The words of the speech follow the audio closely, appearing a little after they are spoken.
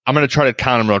I'm going to try to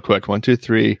count them real quick. 1, 2,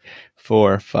 3,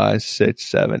 4, 5, 6,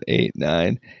 7, 8,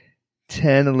 9,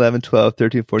 10, 11, 12,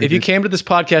 13, 14. If you came to this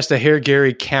podcast to hear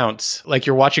Gary count, like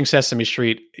you're watching Sesame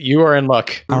Street, you are in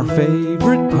luck. Our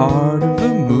favorite part of a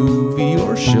movie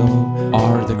or show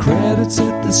are the credits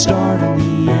at the start and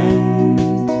the end.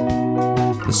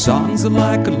 The songs are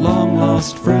like a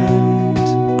long-lost friend.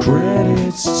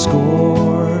 Credits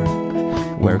score,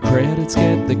 where credits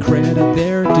get the credit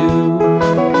they're due.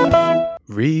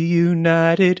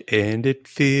 Reunited and it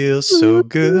feels so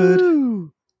good.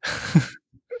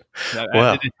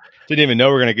 Wow. I didn't even know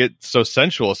we were going to get so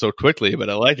sensual so quickly, but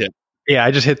I like it. Yeah,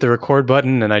 I just hit the record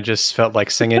button and I just felt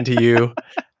like singing to you.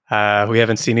 We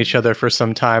haven't seen each other for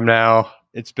some time now.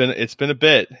 It's been a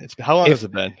bit. How long has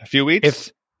it been? A few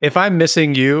weeks? If I'm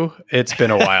missing you, it's been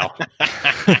a while.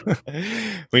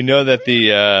 We know that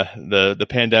the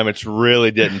pandemic's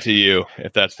really getting to you,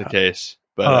 if that's the case.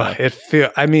 But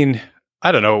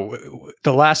I don't know.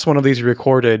 The last one of these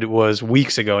recorded was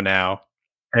weeks ago now.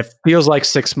 It feels like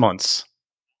 6 months.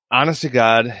 Honest to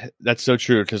God, that's so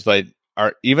true. Because like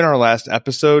our last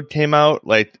episode came out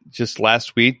like just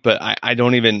last week, but I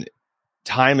don't even.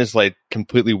 Time is like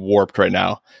completely warped right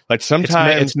now. Like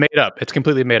sometimes it's made up. It's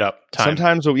completely made up. Time.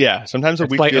 Sometimes a week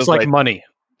feels it's like money.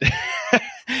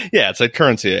 Yeah, it's like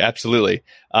currency, absolutely.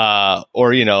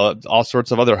 Or all sorts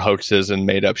of other hoaxes and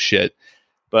made up shit.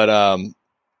 But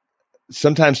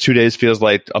sometimes 2 days feels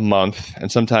like a month,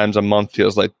 and sometimes a month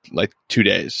feels like 2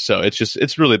 days. So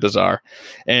it's really bizarre.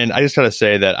 And I just gotta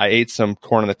say that I ate some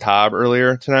corn on the cob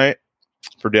earlier tonight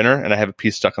for dinner, and I have a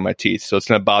piece stuck in my teeth, so it's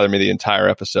going to bother me the entire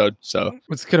episode. So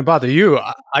what's going to bother you?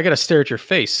 I got to stare at your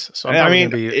face. So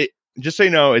just so you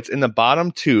know, it's in the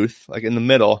bottom tooth, like in the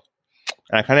middle,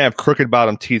 and I kind of have crooked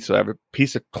bottom teeth, so I have a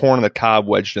piece of corn on the cob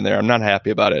wedged in there. I'm not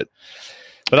happy about it.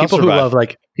 But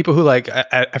people who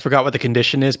I forgot what the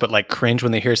condition is, but like cringe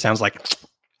when they hear sounds like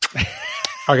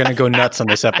are going to go nuts on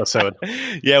this episode.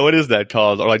 Yeah, what is that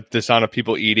called? Or like the sound of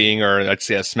people eating, or let's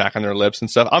say a smack on their lips and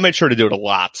stuff. I'll make sure to do it a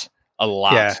lot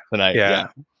tonight. Yeah.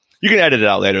 You can edit it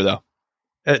out later though.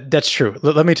 That's true.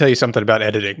 Let me tell you something about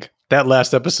editing. That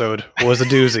last episode was a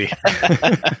doozy.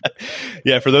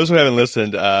 Yeah, for those who haven't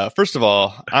listened, first of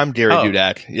all, I'm Gary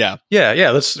Dudak. Yeah.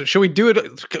 Should we do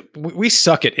it? We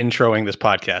suck at introing this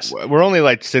podcast. We're only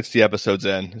like 60 episodes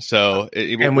in, so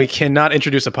and we cannot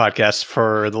introduce a podcast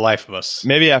for the life of us.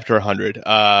 Maybe after 100.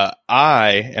 I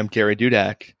am Gary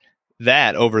Dudak.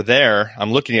 That over there,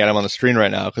 I'm looking at him on the screen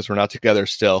right now because we're not together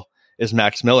still, is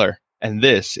Max Miller, and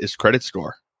this is Credit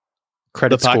Score.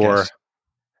 Credit Score.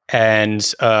 And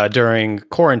during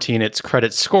quarantine, it's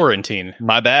Credit Score-intine.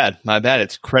 My bad.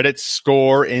 It's Credit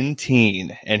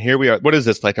Score-intine. And here we are. What is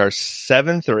this, like our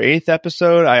 7th or 8th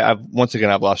episode? I've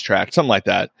lost track. Something like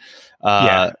that.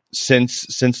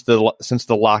 Since the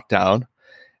lockdown.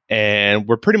 And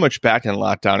we're pretty much back in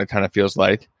lockdown, it kind of feels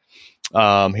like,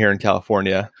 here in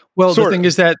California. Well, the thing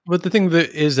is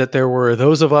that there were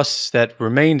those of us that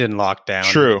remained in lockdown.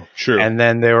 True. And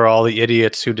then there were all the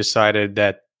idiots who decided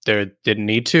that they didn't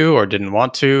need to or didn't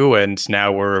want to, and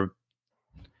now we're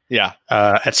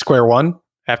at square one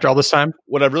after all this time.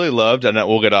 What I really loved, and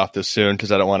we'll get off this soon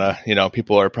because I don't want to,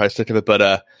 people are probably sick of it,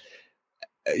 but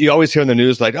you always hear in the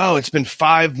news like, oh, it's been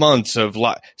 5 months of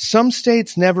some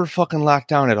states never fucking locked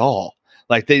down at all.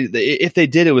 Like if they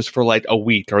did, it was for like a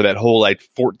week or that whole like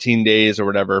 14 days or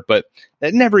whatever, but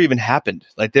that never even happened.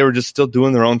 Like they were just still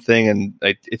doing their own thing. And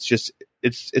like,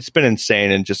 it's been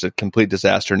insane and just a complete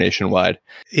disaster nationwide.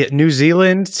 Yeah, New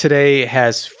Zealand today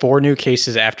has 4 new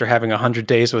cases after having 100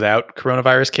 days without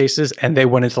coronavirus cases. And they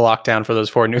went into lockdown for those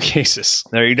 4 new cases.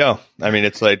 There you go. I mean,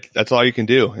 it's like, that's all you can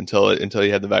do until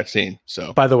you have the vaccine.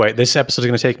 So by the way, this episode is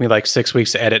going to take me like 6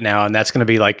 weeks to edit now. And that's going to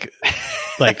be like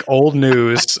old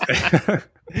news.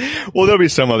 Well, there'll be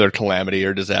some other calamity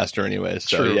or disaster anyways.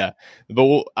 So True. Yeah,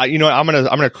 but I'm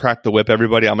gonna crack the whip,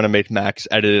 everybody. I'm gonna make Max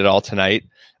edit it all tonight.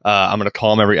 I'm gonna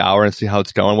call him every hour and see how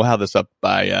it's going. We'll have this up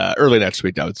by early next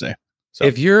week, I would say. So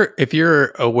if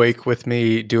you're awake with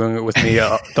me, doing it with me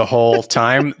the whole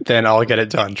time, then I'll get it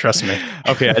done. Trust me.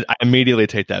 Okay, I immediately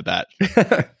take that back.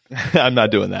 I'm not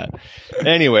doing that.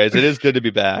 Anyways, it is good to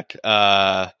be back.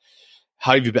 How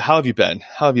have you been?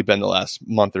 How have you been the last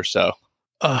month or so?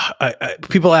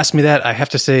 People ask me that. I have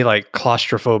to say, like,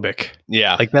 claustrophobic.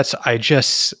 Yeah, like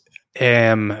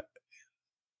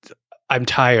I'm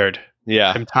tired.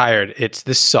 Yeah, I'm tired.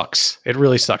 This sucks. It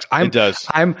really sucks. It does.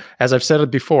 As I've said it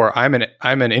before, I'm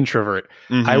an introvert.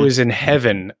 Mm-hmm. I was in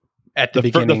heaven at the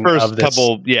beginning the first of this.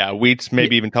 Couple weeks,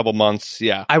 maybe even couple months.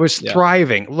 Yeah, I was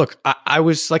thriving. Look, I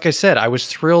was, like I said, I was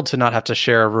thrilled to not have to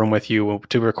share a room with you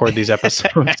to record these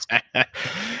episodes.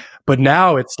 But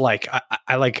now it's like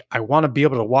I want to be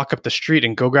able to walk up the street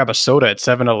and go grab a soda at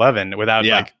 7-Eleven without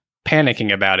like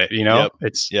panicking about it, you know?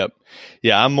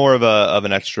 Yeah, I'm more of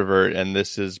an extrovert, and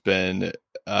this has been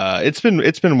it's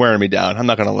been wearing me down. I'm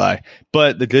not gonna lie.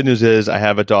 But the good news is I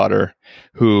have a daughter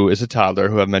who is a toddler,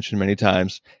 who I've mentioned many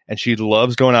times, and she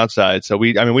loves going outside. So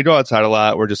we go outside a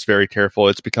lot. We're just very careful.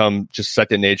 It's become just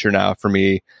second nature now for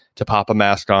me to pop a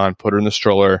mask on, put her in the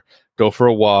stroller, go for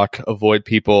a walk, avoid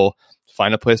people,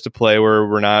 find a place to play where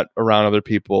we're not around other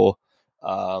people,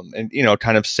 and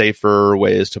kind of safer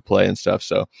ways to play and stuff.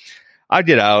 So I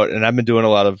get out, and I've been doing a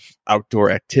lot of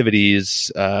outdoor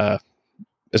activities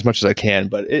as much as I can,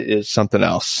 but it is something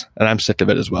else, and I'm sick of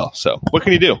it as well. So what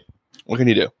can you do? What can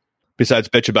you do besides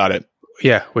bitch about it?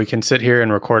 Yeah, we can sit here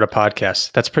and record a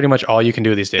podcast. That's pretty much all you can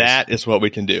do these days. That is what we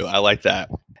can do. I like that.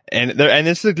 And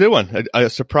this is a good one. A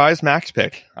surprise Max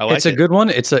pick. I like it. It's a good one.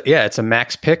 It's a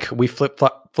Max pick. We flip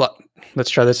flop. Let's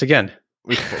try this again.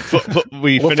 We finish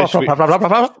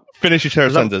each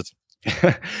other's sentences.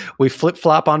 We flip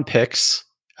flop on picks,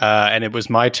 and it was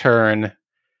my turn.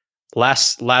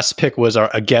 Last pick was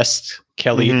a guest.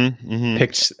 Kelly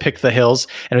picked the Hills,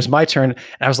 and it was my turn. And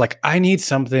I was like, I need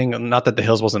something. Not that the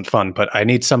Hills wasn't fun, but I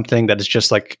need something that is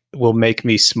just like will make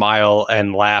me smile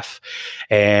and laugh,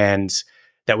 and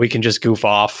that we can just goof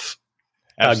off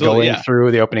going through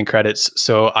the opening credits.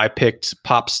 So I picked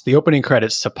the opening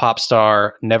credits to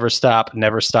Popstar, Never Stop,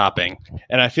 Never Stopping.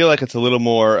 And I feel like it's a little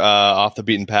more off the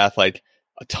beaten path. Like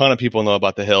a ton of people know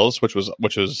about the Hills, which was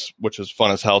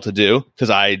fun as hell to do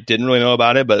because I didn't really know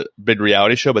about it, but big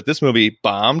reality show. But this movie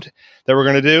bombed that we're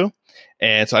going to do.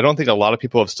 And so I don't think a lot of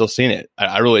people have still seen it.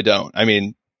 I really don't. I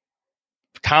mean,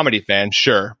 comedy fans,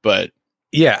 sure. But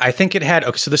yeah, I think it had.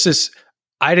 Okay, so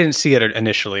I didn't see it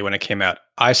initially when it came out.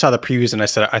 I saw the previews and I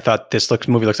said, I thought this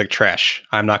movie looks like trash.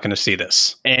 I'm not going to see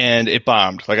this. And it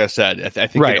bombed. Like I said, I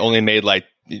think it only made like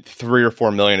 3 or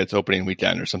 4 million its opening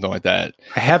weekend or something like that.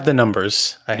 I have the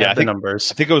numbers. I think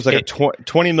it was like a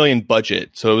 20 million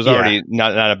budget. So it was already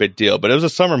not a big deal, but it was a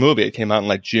summer movie. It came out in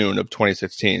like June of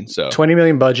 2016. So 20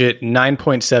 million budget,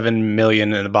 9.7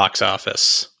 million in the box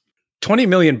office. 20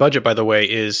 million budget, by the way,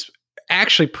 is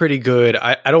actually pretty good.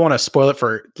 I don't want to spoil it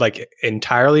for like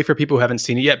entirely for people who haven't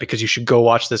seen it yet, because you should go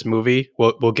watch this movie.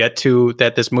 We'll get to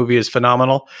that. This movie is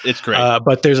phenomenal. It's great.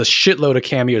 But there's a shitload of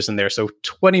cameos in there. So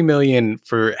 20 million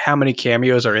for how many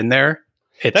cameos are in there?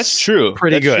 That's true.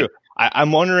 Pretty good. True.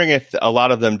 I'm wondering if a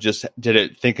lot of them just did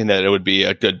it thinking that it would be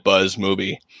a good buzz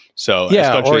movie. So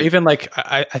yeah, or even like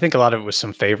I think a lot of it was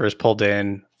some favors pulled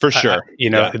in for sure.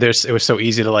 It was so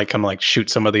easy to like shoot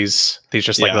some of these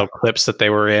just like little clips that they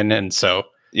were in, and so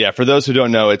yeah. For those who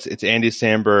don't know, it's Andy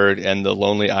Samberg and the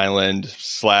Lonely Island /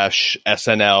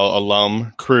 SNL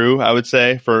alum crew, I would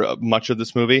say, for much of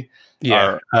this movie.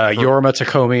 Yeah, Jorma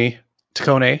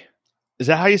Taccone. Is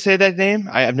that how you say that name?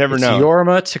 I've never known.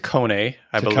 Jorma Taccone,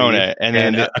 I believe, and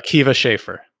then Akiva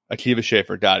Schaffer. Akiva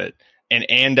Schaffer, got it. And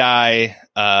Andy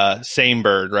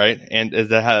Samberg, right? And is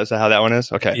that how that one is?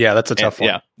 Okay. Yeah, that's a tough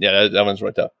one. Yeah, that one's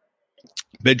right tough.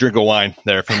 Big drink of wine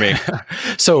there for me.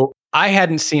 So I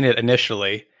hadn't seen it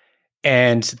initially,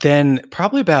 and then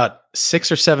probably about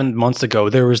 6 or 7 months ago,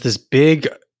 there was this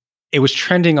it was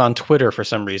trending on Twitter for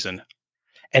some reason.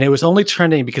 And it was only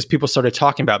trending because people started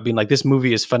talking about being like, this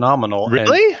movie is phenomenal.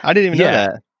 Really? I didn't even know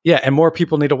that. Yeah, and more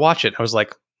people need to watch it. I was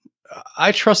like,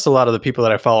 I trust a lot of the people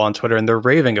that I follow on Twitter, and they're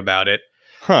raving about it.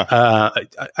 Huh.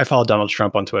 I follow Donald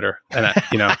Trump on Twitter, and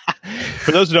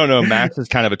for those who don't know, Max is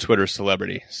kind of a Twitter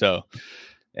celebrity. So,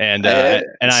 and I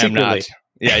am not.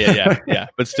 Yeah.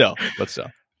 But still.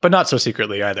 But not so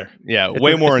secretly either. Yeah,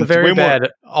 way bad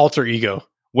alter ego.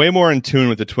 Way more in tune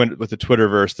with the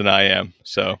Twitterverse than I am.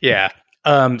 So yeah.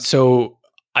 So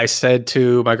I said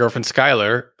to my girlfriend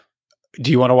Skylar,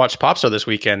 do you want to watch Popstar this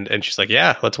weekend? And she's like,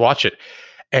 yeah, let's watch it.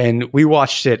 And we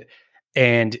watched it,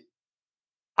 and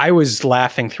I was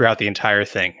laughing throughout the entire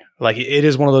thing. Like, it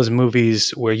is one of those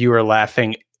movies where you are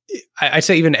laughing. I'd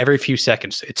say even every few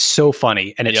seconds. It's so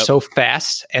funny, and it's so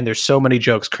fast, and there's so many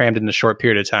jokes crammed in a short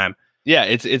period of time. Yeah,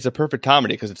 it's a perfect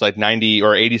comedy because it's like 90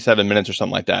 or 87 minutes or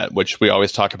something like that, which we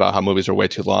always talk about how movies are way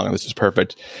too long, and this is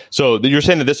perfect. So you're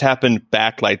saying that this happened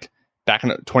back in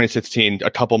 2016,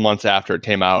 a couple months after it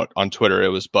came out on Twitter, it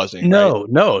was buzzing. No.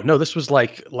 This was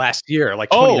like last year, like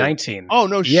 2019. Oh,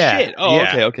 no shit. Oh,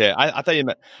 yeah. Okay. I thought you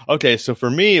meant, okay. So for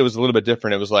me, it was a little bit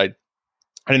different. It was like,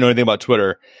 I didn't know anything about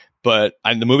Twitter, but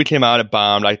the movie came out, it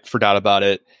bombed. I forgot about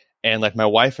it. And like my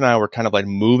wife and I were kind of like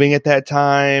moving at that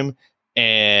time.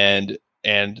 And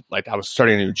like I was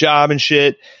starting a new job and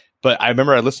shit. But I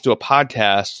remember I listened to a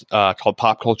podcast called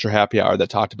Pop Culture Happy Hour that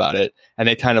talked about it, and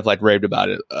they kind of like raved about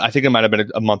it. I think it might have been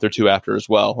a month or two after as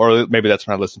well, or maybe that's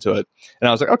when I listened to it. And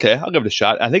I was like, okay, I'll give it a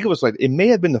shot. I think it may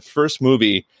have been the first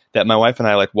movie that my wife and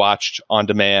I like watched on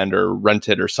demand or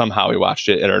rented, or somehow we watched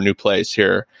it at our new place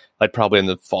here, like probably in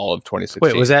the fall of 2016.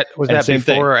 Wait, was that same before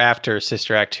thing. or after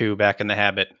Sister Act 2, Back in the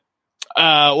Habit?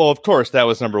 Well, of course, that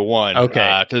was number one.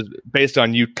 Okay. Based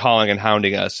on you calling and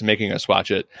hounding us and making us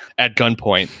watch it at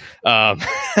gunpoint. But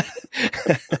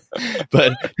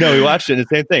no, we watched it. And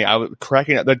the same thing. I was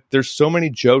cracking up. Like, there's so many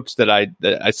jokes that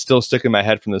I still stick in my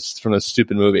head from this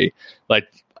stupid movie. Like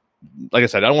I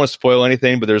said, I don't want to spoil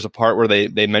anything, but there's a part where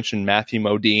they mention Matthew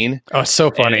Modine. Oh, it's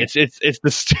so funny. It's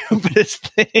the stupidest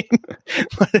thing,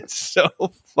 but it's so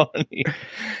funny.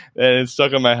 And it's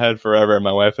stuck in my head forever. And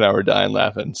my wife and I were dying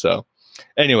laughing. So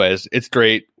anyways, it's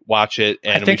great. Watch it.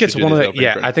 And I think it's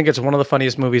one of the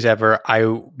funniest movies ever.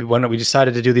 When we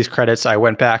decided to do these credits, I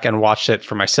went back and watched it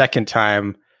for my second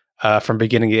time from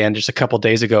beginning to end just a couple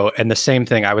days ago. And the same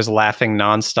thing, I was laughing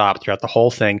nonstop throughout the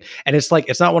whole thing. And it's like,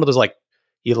 it's not one of those like,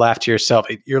 you laugh to yourself.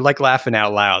 You're like laughing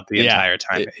out loud the entire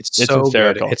time. It's so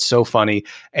hysterical. Good. It's so funny.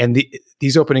 And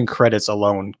these opening credits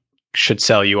alone should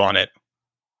sell you on it.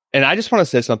 And I just want to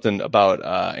say something about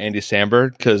Andy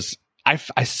Samberg, because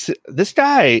this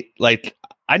guy, like,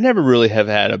 I never really have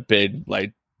had a big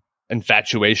like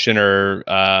infatuation or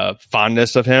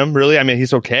fondness of him. Really, I mean,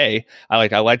 he's okay.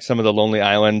 I liked some of the Lonely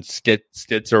Island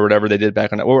skits or whatever they did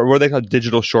back on. What were they called?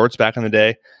 Digital shorts back in the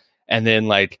day. And then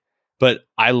but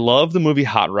I love the movie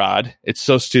Hot Rod. It's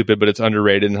so stupid, but it's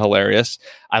underrated and hilarious.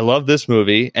 I love this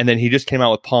movie. And then he just came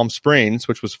out with Palm Springs,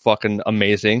 which was fucking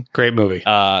amazing. Great movie.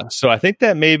 So I think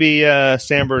that maybe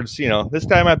Samberg's, this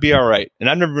guy might be all right. And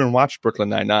I've never even watched Brooklyn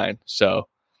Nine-Nine. So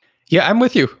yeah, I'm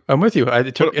with you.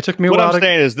 It took me a while. What I'm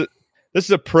saying is that this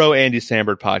is a pro Andy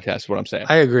Samberg podcast. What I'm saying.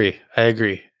 I agree.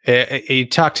 He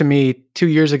talked to me 2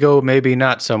 years ago, maybe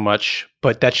not so much,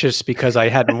 but that's just because I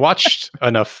hadn't watched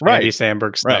enough Andy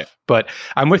Samberg stuff. Right. But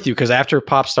I'm with you, because after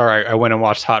Popstar, I went and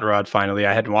watched Hot Rod finally.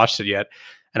 I hadn't watched it yet,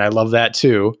 and I love that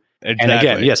too. Exactly. And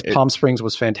again, yes, Palm Springs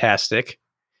was fantastic.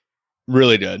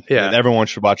 Really good. Yeah. Everyone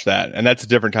should watch that. And that's a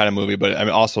different kind of movie, but I mean,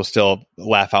 also still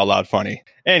laugh out loud funny.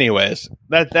 Anyways,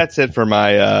 that's it for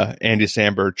my Andy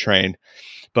Samberg train.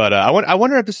 But I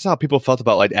wonder if this is how people felt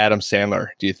about like Adam Sandler,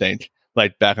 do you think?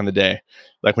 Like back in the day,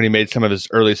 like when he made some of his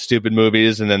early stupid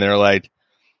movies, and then they're like,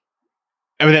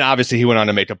 I mean, then obviously he went on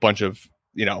to make a bunch of,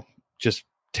 just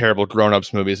terrible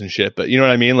grown-ups movies and shit. But you know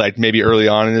what I mean? Like maybe early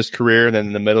on in his career, and then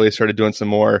in the middle he started doing some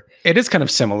more. It is kind of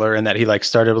similar in that he like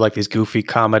started with like these goofy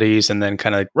comedies, and then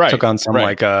kind of took on some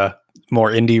like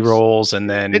more indie roles, and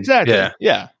then exactly,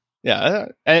 yeah.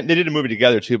 And they did a movie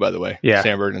together too, by the way. Yeah,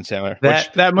 Samberg and Sandler.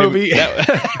 That movie,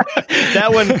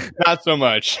 that one, not so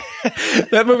much.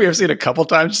 That movie I've seen a couple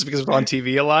times just because it's on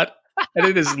TV a lot, and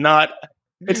it is not.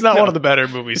 It's not one of the better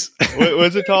movies. What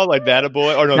was it called? Like That a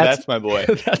Boy? Or no, That's My Boy.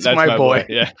 That's my boy.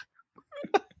 Yeah.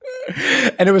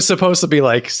 And it was supposed to be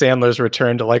like Sandler's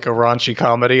return to like a raunchy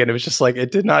comedy, and it was just like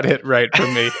it did not hit right for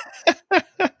me.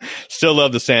 Still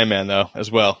love the Sandman though, as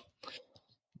well.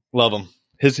 Love him.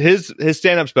 His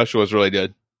stand-up special was really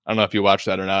good. I don't know if you watched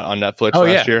that or not on Netflix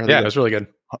last year. Yeah, it was really good.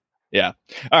 Yeah.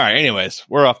 All right. Anyways,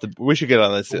 we should get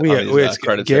on this.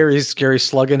 Credits. Gary's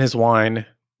slugging his wine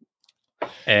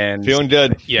and feeling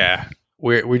good. Yeah.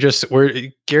 We're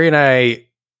Gary and I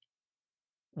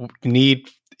need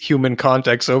human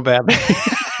contact so badly.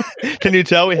 Can you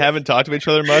tell we haven't talked to each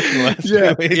other much in the last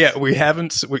 2 weeks? Yeah, we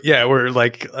haven't. We're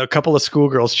like a couple of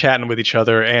schoolgirls chatting with each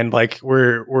other, and like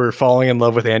we're falling in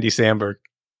love with Andy Samberg.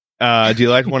 Do you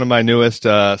like one of my newest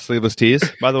sleeveless tees,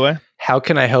 by the way? How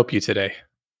can I help you today?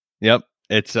 Yep.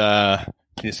 It's can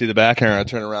you see the back here? I'll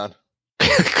turn around.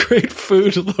 Great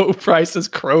food, low prices,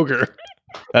 Kroger.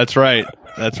 That's right.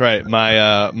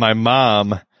 My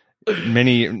mom,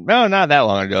 not that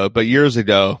long ago, but years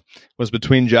ago, was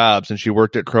between jobs, and she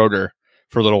worked at Kroger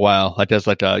for a little while, like as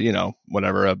like a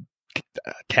a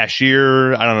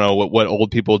cashier. I don't know what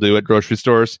old people do at grocery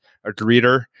stores, a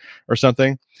greeter or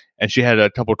something. And she had a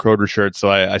couple Kroger shirts,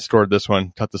 so I stored this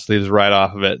one, cut the sleeves right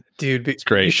off of it. Dude, it's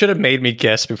great. You should have made me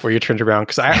guess before you turned around,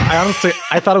 because I honestly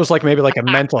I thought it was like maybe like a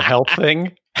mental health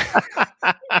thing.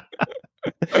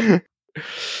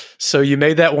 So you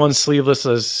made that one sleeveless,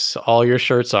 as all your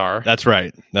shirts are. That's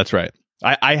right.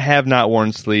 I have not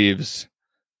worn sleeves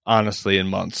honestly in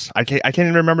months. I can't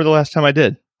even remember the last time I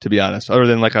did, to be honest, other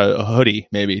than like a hoodie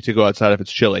maybe to go outside if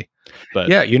it's chilly. But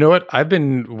yeah, you know what? I've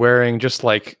been wearing just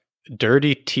like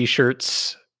dirty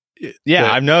t-shirts,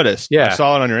 Yeah, I've noticed. Yeah. I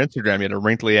saw it on your Instagram. You had a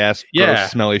wrinkly ass,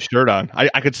 gross, smelly shirt on.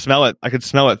 I could smell it. I could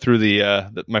smell it through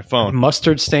my phone.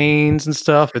 Mustard stains and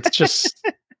stuff. It's just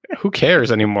who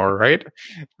cares anymore, right?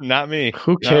 Not me.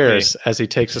 Who cares? As he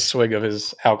takes a swig of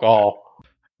his alcohol.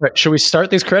 Right, should we start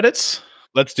these credits?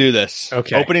 Let's do this.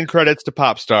 Okay. Opening credits to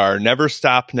Popstar. Never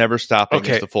Stop, Never Stopping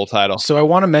is the full title. So I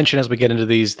want to mention as we get into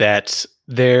these that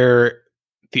the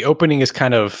opening is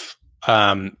kind of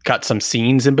got some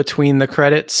scenes in between the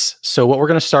credits. So what we're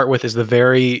going to start with is the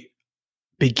very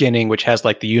beginning, which has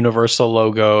like the Universal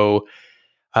logo.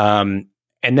 And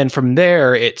then from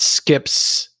there, it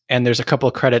skips, and there's a couple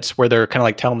of credits where they're kind of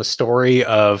like telling the story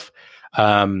of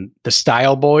the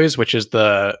Style Boys, which is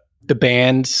the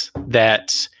band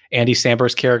that Andy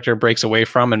Samberg's character breaks away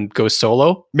from and goes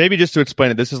solo. Maybe just to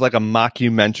explain it, this is like a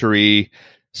mockumentary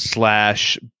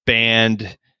 /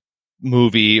 band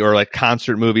movie, or like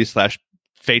concert movie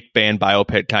 / fake band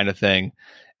biopic kind of thing.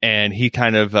 And he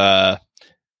kind of, I'm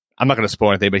not going to spoil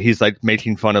anything, but he's like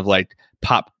making fun of like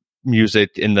pop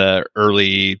music in the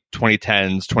early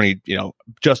 2010s,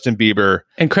 Justin Bieber.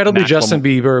 Incredibly Justin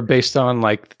Bieber, based on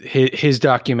like his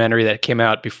documentary that came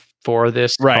out before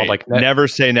this. Right. Called, like, Never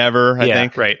Say Never, I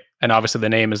think. Right. And obviously the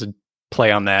name is a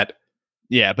play on that.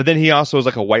 Yeah, but then he also is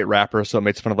like a white rapper, so it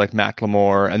makes fun of like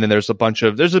Macklemore, and then there's a bunch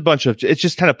of it's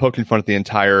just kind of poking fun at the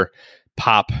entire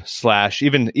pop /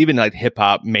 even like hip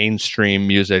hop mainstream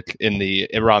music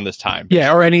around this time.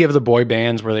 Yeah, or any of the boy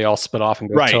bands where they all split off and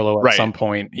go solo at some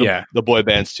point. The boy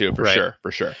bands too, for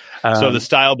sure. So the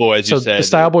Style Boys, you said. The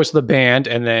Style Boys are the band,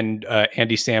 and then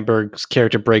Andy Samberg's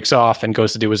character breaks off and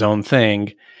goes to do his own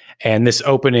thing. And this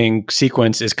opening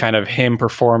sequence is kind of him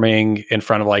performing in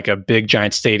front of like a big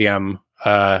giant stadium.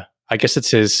 I guess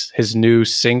it's his new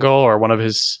single, or one of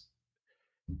his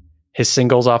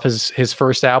singles off his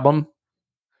first album.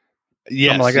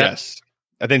 Yes, like yes.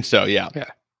 I think so, yeah. Yeah.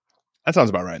 That sounds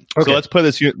about right. Okay. So let's play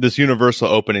this Universal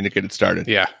opening to get it started.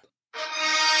 Yeah.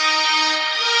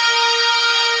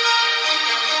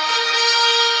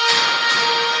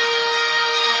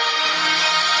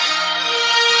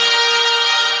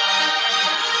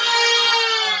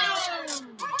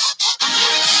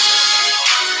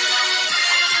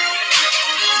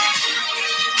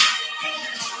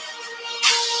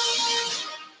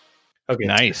 Okay.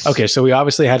 Nice. Okay, so we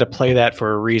obviously had to play that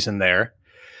for a reason there.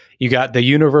 You got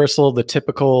the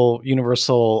typical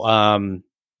Universal,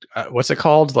 what's it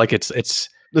called? Like it's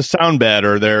the sound bed,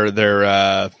 or their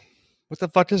what the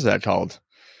fuck is that called?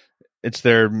 It's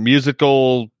their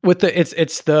musical with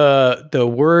it's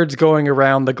the words going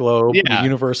around the globe. Yeah. The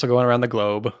Universal going around the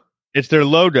globe. It's their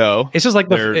logo. It's just like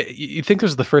you think this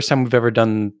is the first time we've ever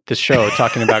done this show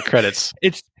talking about credits.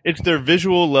 It's their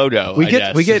visual logo.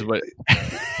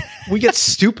 We get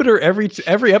stupider every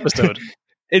episode.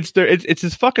 It's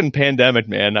this fucking pandemic,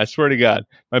 man. I swear to God,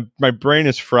 my brain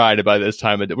is fried by this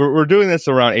time. We're doing this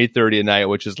around 8:30 at night,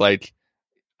 which is like,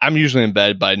 I'm usually in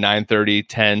bed by 9:30,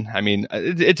 10. I mean,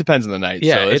 it depends on the night.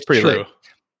 Yeah, so it's pretty true. late.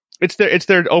 It's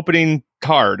their opening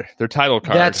card, their title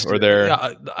card, that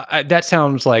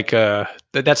sounds like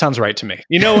that sounds right to me.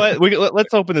 You know what?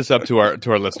 Let's open this up to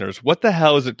our listeners. What the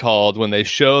hell is it called when they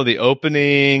show the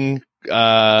opening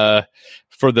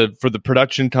for the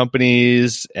production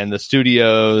companies and the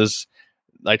studios,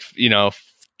 like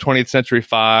 20th Century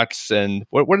Fox, and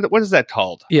what is that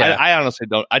called? Yeah, I honestly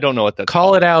don't know what that's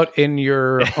called. Call it out in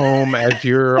your home as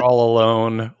you're all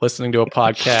alone listening to a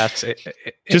podcast.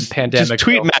 Just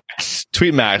tweet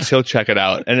Max. He'll check it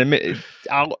out, and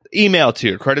I'll email to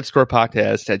you,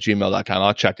 creditscorepodcast@gmail.com.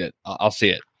 I'll check it. I'll see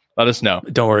it. Let us know.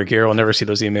 Don't worry, Gary. We'll never see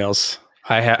those emails.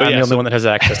 I'm the only one that has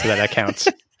access to that account.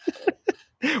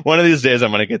 One of these days,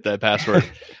 I'm going to get that password.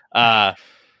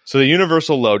 So the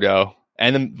Universal logo,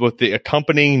 and then with the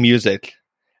accompanying music,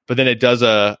 but then it does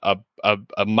a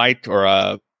mic or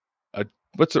a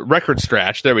record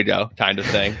scratch. There we go, kind of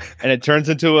thing, and it turns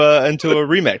into a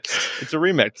remix. It's a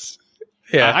remix.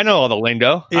 Yeah, I know all the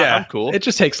lingo. Yeah, I'm cool. It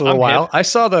just takes a little while. Hip. I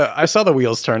saw the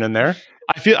wheels turn in there.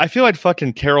 I feel like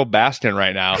fucking Carol Baskin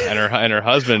right now, and her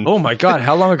husband. Oh my God!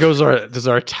 How long ago does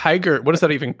our Tiger? What is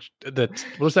that even?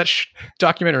 What is that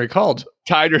documentary called?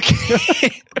 Tiger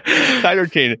King. Tiger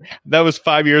King. That was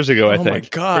 5 years ago. I think. Oh my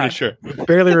God! Pretty sure.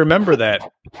 Barely remember that.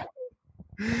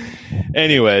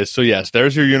 Anyways, so yes,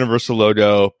 there's your Universal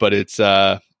logo, but it's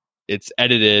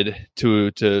edited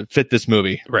to fit this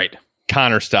movie, right?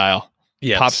 Connor style,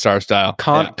 yes. Pop star style.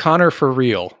 Connor for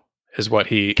real is what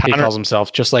he calls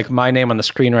himself. Just like my name on the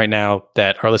screen right now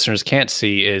that our listeners can't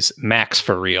see is Max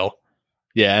for real.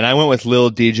 Yeah, and I went with Lil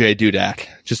DJ Dudak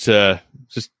just to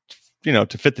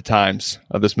fit the times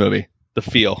of this movie, the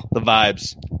feel, the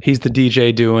vibes. He's the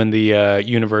DJ doing the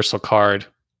Universal card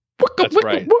That's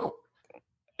right.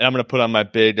 And I'm gonna put on my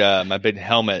big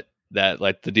helmet that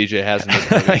like the DJ has in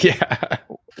this movie. Yeah.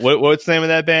 What's the name of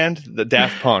that band? The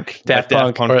Daft Punk. Daft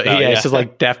Punk. It's just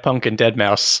like Daft Punk and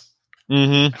Deadmau5.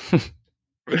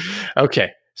 Mm-hmm.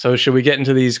 Okay, so should we get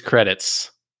into these credits?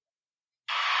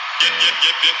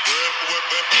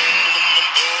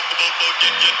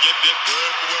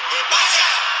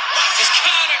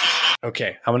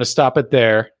 Okay, I'm going to stop it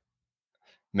there.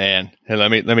 Man, hey, let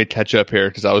me catch up here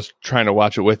because I was trying to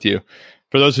watch it with you.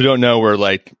 For those who don't know,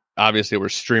 we're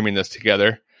streaming this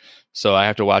together, so I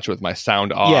have to watch it with my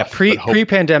sound off. Yeah,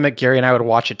 pre-pandemic, Gary and I would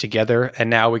watch it together, and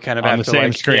now we kind of on have the to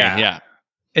same screen. Yeah,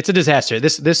 it's a disaster.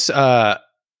 This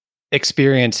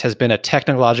experience has been a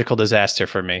technological disaster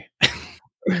for me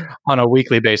on a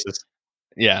weekly basis.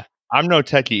 Yeah, I'm no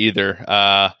techie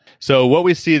either. So what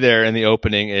we see there in the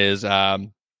opening is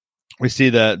we see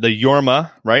the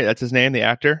Jorma, right? That's his name, the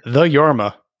actor. The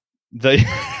Jorma. The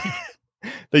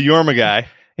Jorma guy.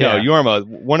 Yeah. No, Jorma,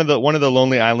 one of the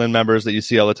Lonely Island members that you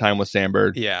see all the time with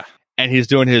Sandberg. Yeah. And he's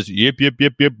doing his yip yip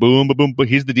yip yip boom boom boom.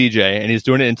 He's the DJ, and he's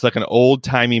doing it into like an old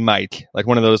timey mic, like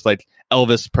one of those like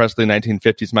Elvis Presley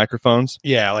 1950s microphones.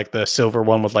 Yeah, like the silver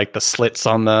one with like the slits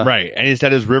on the right. And he's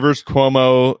got his Rivers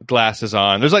Cuomo glasses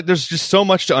on. There's just so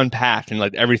much to unpack and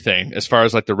like everything as far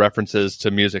as like the references to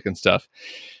music and stuff.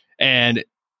 And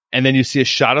then you see a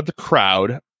shot of the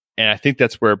crowd, and I think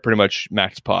that's where pretty much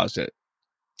Max paused it,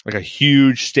 like a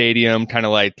huge stadium, kind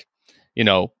of like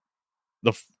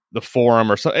the Forum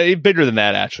or something bigger than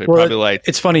that, actually. Well, probably like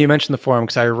it's funny you mentioned the Forum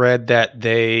because I read that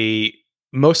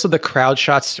most of the crowd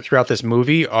shots throughout this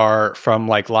movie are from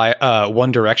like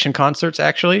One Direction concerts,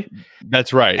 actually.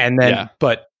 That's right. And then,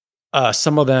 but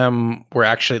some of them were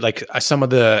actually like some of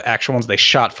the actual ones they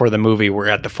shot for the movie were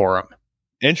at the Forum.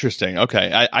 Interesting.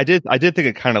 Okay, I did think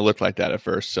it kind of looked like that at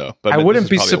first. So, but I wouldn't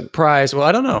be surprised. Well,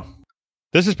 I don't know.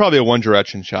 This is probably a One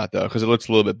Direction shot though, because it looks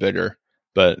a little bit bigger.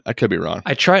 But I could be wrong.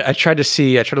 I tried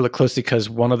to look closely because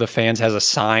one of the fans has a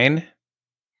sign.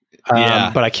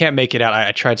 But I can't make it out.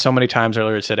 I tried so many times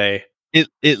earlier today. It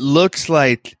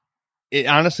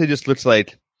honestly just looks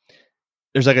like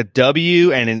there's like a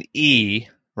W and an E,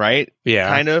 right? Yeah.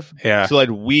 Kind of. Yeah. So like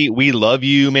we love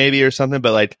you maybe or something,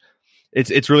 but like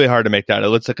it's really hard to make that. It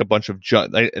looks like a bunch of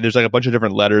there's like a bunch of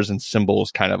different letters and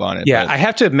symbols kind of on it. Yeah, I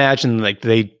have to imagine like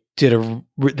they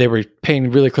were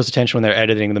paying really close attention when they're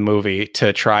editing the movie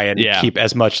to try and keep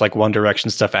as much like One Direction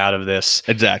stuff out of this.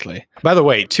 Exactly. By the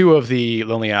way, two of the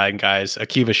Lonely Island guys,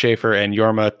 Akiva Schaffer and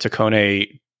Jorma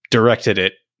Taccone, directed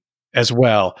it as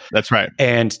well. That's right.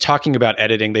 And talking about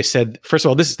editing, they said, first of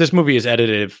all, this movie is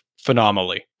edited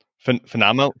phenomenally.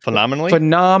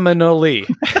 Phenomenally.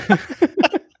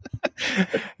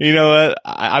 You know what?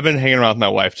 I've been hanging around with my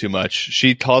wife too much.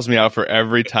 She calls me out for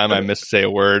every time I say a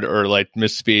word or like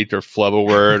misspeak or flub a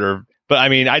word but I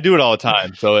mean, I do it all the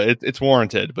time, so it's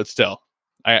warranted. But still,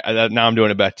 now I'm doing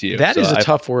it back to you. That is a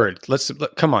tough word.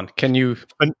 Come on. Can you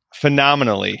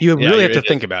phenomenally? You really have to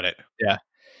think about it. Yeah.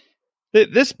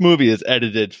 This movie is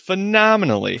edited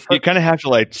phenomenally. You kind of have to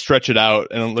like stretch it out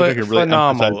and look like it really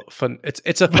phenomenal.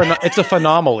 It's a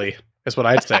phenomenally is what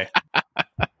I'd say.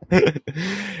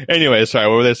 Anyway, sorry,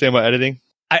 what were they saying about editing?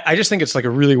 I just think it's like a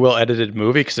really well edited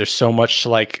movie because there's so much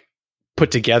like put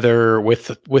together with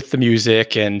the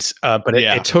music and but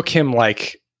it took them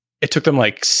like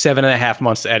 7.5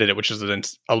 months to edit it, which is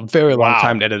a very long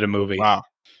time to edit a movie. Wow.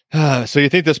 So you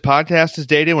think this podcast is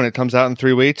dated when it comes out in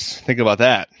 3 weeks? Think about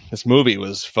that. This movie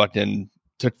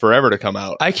took forever to come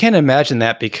out. I can't imagine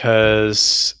that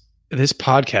because this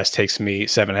podcast takes me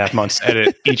 7.5 months to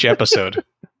edit each episode.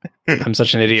 I'm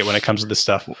such an idiot when it comes to this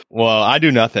stuff. Well, I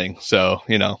do nothing, so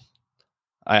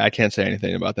I can't say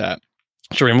anything about that.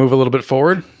 Should we move a little bit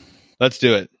forward? Let's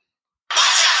do it.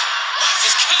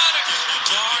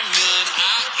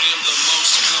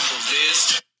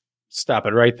 Stop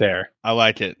it right there. I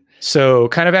like it. So,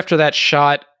 kind of after that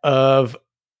shot of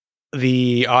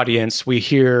the audience, we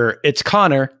hear it's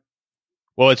Connor.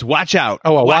 Well, it's watch out.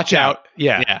 Oh, watch out.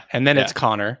 Yeah. And then it's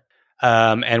Connor.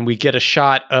 And we get a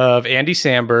shot of Andy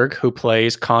Samberg, who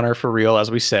plays Connor for real, as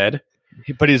we said.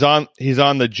 But he's on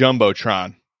the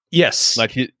Jumbotron. Yes.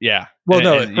 Like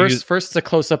Well, first it's a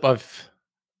close up of.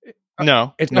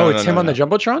 It's him on the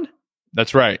Jumbotron.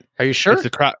 That's right. Are you sure?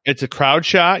 It's a crowd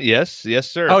shot. Yes,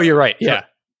 sir. Oh, you're right. Yeah,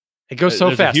 it goes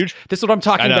so fast. This is what I'm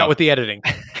talking about with the editing.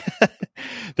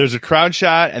 There's a crowd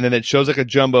shot, and then it shows like a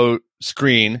jumbo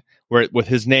screen with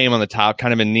his name on the top,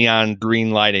 kind of in neon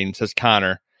green lighting. It says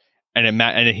Connor.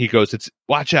 And he goes, "It's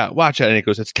watch out!" And it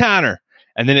goes, "It's Connor."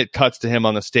 And then it cuts to him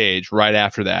on the stage right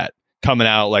after that, coming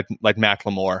out like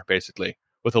Macklemore, basically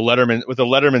with a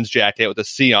Letterman's jacket with a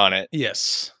C on it.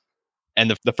 Yes.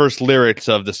 And the first lyrics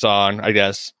of the song, I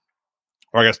guess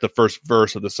the first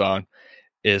verse of the song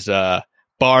is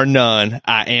bar none,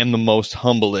 I am the most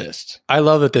humblest. I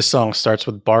love that this song starts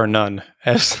with bar none.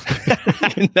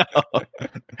 I know.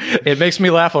 It makes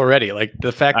me laugh already. Like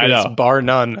the fact that it's bar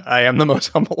none, I am the most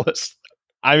humblest.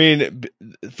 I mean,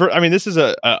 this is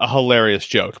a hilarious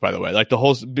joke, by the way. Like the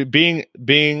whole being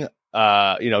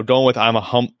going with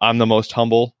I'm the most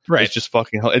humble. Right. It's just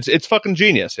fucking. It's fucking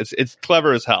genius. It's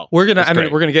clever as hell. We're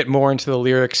gonna get more into the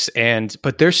lyrics,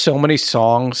 but there's so many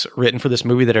songs written for this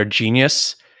movie that are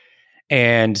genius,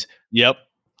 and yep,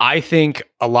 I think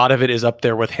a lot of it is up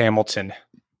there with Hamilton.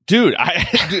 Dude,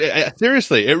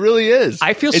 seriously, it really is.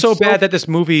 I feel so bad that this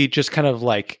movie just kind of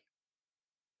like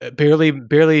barely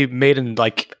made an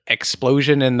like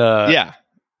explosion in the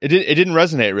It didn't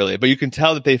resonate really, but you can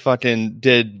tell that they fucking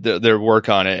did their work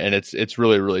on it, and it's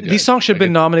really, really good. These songs should have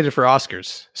been nominated for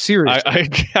Oscars. Seriously.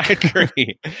 I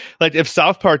agree. Like if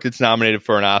South Park gets nominated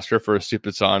for an Oscar for a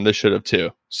stupid song, they should have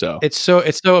too. So it's so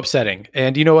upsetting.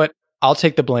 And you know what? I'll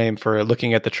take the blame for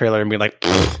looking at the trailer and being like,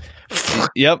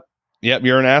 Yep,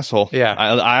 you're an asshole.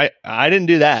 Yeah. I didn't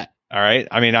do that. All right.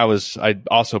 I mean, I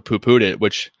also poo-pooed it,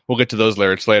 which we'll get to those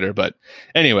lyrics later. But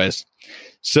anyways,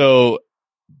 so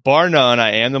bar none,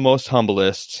 I am the most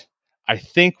humblest. I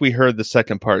think we heard the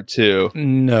second part too.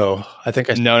 No,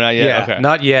 No, not yet. Yeah, okay.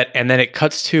 Not yet. And then it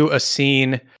cuts to a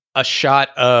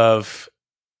shot of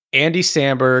Andy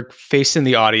Samberg facing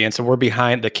the audience, and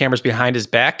the camera's behind his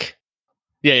back.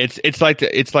 Yeah, it's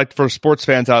like for sports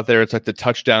fans out there, it's like the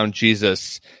touchdown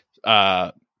Jesus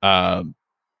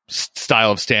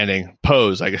style of standing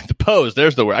pose. I guess the pose.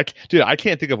 There's the word. I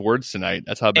can't think of words tonight.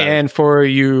 That's how bad. And for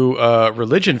you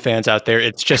religion fans out there,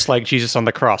 it's just like Jesus on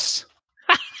the cross.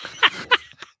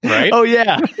 Right? Oh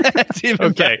yeah, that's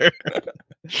even better.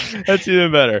 That's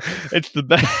even better. It's the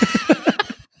best.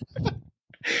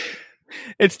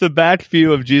 It's the back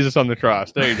view of Jesus on the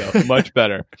cross. There you go. Much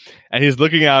better. And he's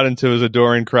looking out into his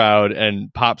adoring crowd, and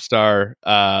the pop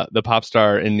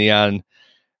star in neon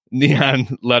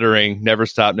lettering, never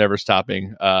stop, never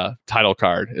stopping, title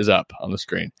card is up on the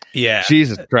screen. Yeah.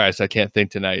 Jesus Christ, I can't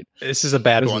think tonight. This is a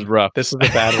bad one. This is rough. This is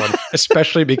a bad one,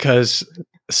 especially because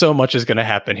so much is going to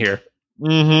happen here.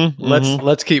 Mm-hmm,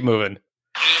 Let's keep moving.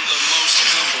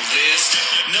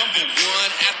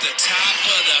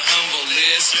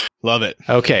 Love it.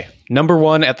 Okay. Number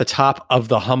 1 at the top of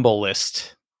the humble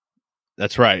list.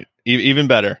 That's right. Even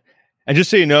better. And just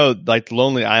so you know, like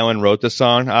Lonely Island wrote this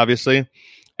song, obviously.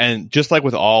 And just like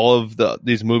with all of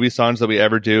these movie songs that we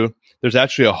ever do, there's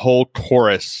actually a whole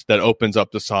chorus that opens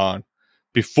up the song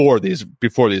before these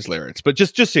lyrics. But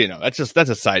just so you know, that's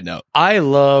a side note. I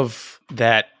love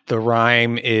that the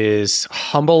rhyme is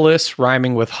humblest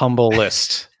rhyming with humble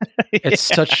list. It's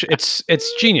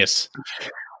it's genius.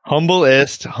 Humble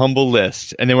list.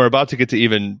 And then we're about to get to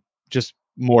even just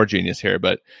more genius here.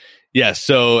 But yeah,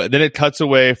 so then it cuts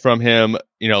away from him,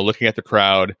 looking at the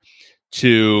crowd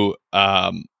to,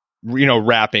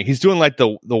 rapping. He's doing like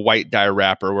the white guy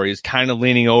rapper where he's kind of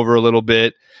leaning over a little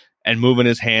bit and moving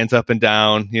his hands up and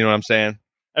down. You know what I'm saying?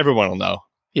 Everyone will know.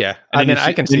 Yeah. I mean,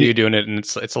 I can see you doing it, and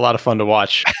it's a lot of fun to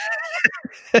watch.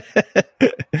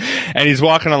 And he's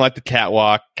walking on like the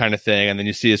catwalk kind of thing. And then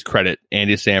you see his credit,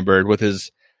 Andy Samberg, with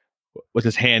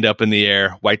his hand up in the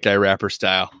air, white guy rapper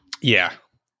style. Yeah.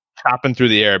 Chopping through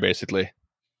the air, basically.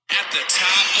 At the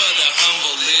top of the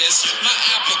humble list, my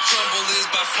apple crumble is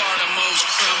by far the most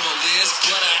crumble list,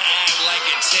 but I act like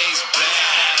it tastes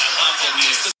bad.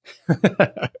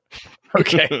 Humbleness.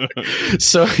 Okay.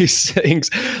 So he sings,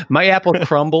 my apple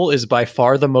crumble is by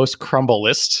far the most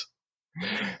crumblest.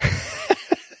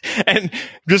 And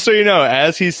just so you know,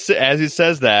 as he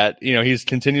says that, he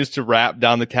continues to rap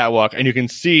down the catwalk, and you can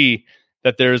see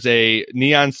that there's a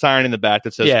neon sign in the back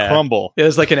that says crumble.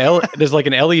 There's like an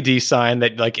LED sign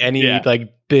that like any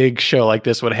like big show like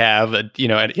this would have, and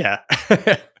yeah.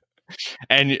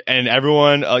 and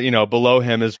everyone below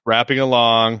him is rapping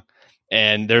along,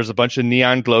 and there's a bunch of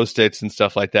neon glow sticks and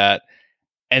stuff like that.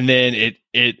 And then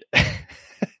it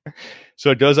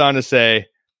so it goes on to say,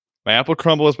 my apple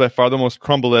crumble is by far the most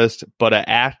crumblest, but I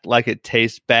act like it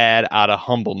tastes bad out of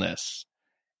humbleness.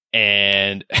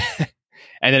 And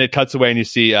and then it cuts away, and you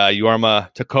see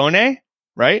Yorma Taccone,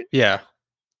 right? Yeah.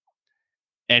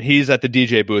 And he's at the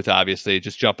DJ booth, obviously,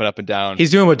 just jumping up and down.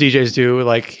 He's doing what DJs do.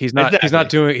 Like he's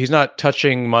not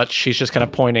touching much. He's just kind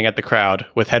of pointing at the crowd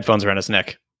with headphones around his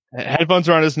neck. Headphones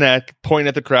around his neck, pointing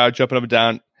at the crowd, jumping up and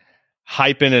down,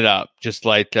 hyping it up, just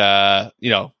like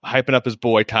hyping up his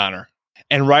boy Connor.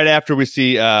 And right after we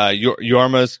see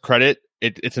Yorma's credit,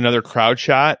 it's another crowd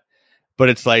shot, but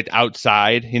it's like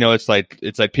outside. You know, it's like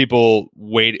people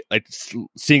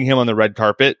seeing him on the red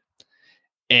carpet,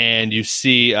 and you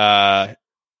see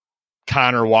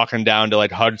Connor walking down to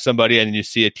like hug somebody, and you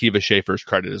see Akiva Schaffer's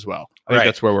credit as well. I think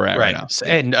that's where we're at right now.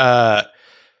 And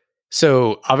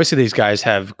so obviously these guys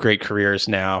have great careers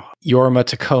now. Jorma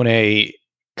Taccone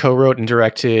co-wrote and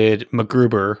directed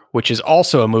MacGruber, which is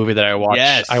also a movie that I watched.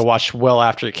 Yes. I watched well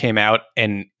after it came out,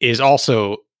 and is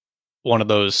also one of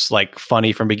those like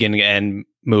funny from beginning to end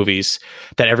movies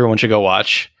that everyone should go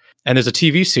watch. And there's a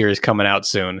TV series coming out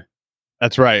soon.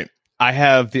 That's right. I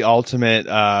have the ultimate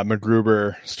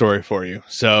MacGruber story for you.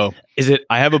 So is it?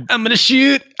 I'm gonna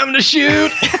shoot.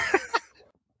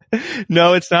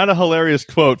 No, it's not a hilarious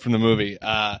quote from the movie.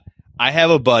 I have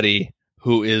a buddy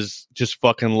who is just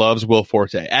fucking loves Will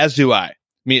Forte, as do I.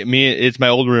 Me, it's my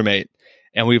old roommate,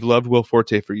 and we've loved Will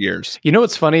Forte for years. You know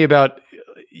what's funny about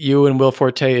you and Will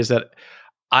Forte is that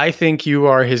I think you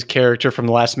are his character from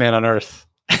The Last Man on Earth.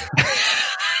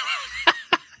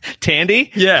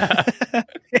 Tandy? Yeah.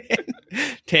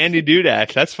 Tandy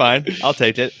Dudak. That's fine. I'll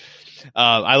take it.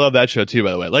 I love that show too,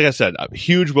 by the way. Like I said, I'm a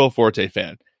huge Will Forte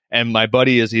fan. And my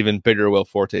buddy is even bigger Will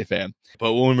Forte fan.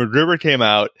 But when MacGruber came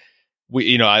out,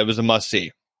 it was a must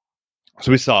see.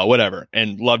 So we saw it, whatever,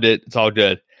 and loved it. It's all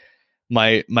good.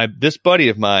 This buddy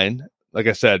of mine, like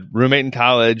I said, roommate in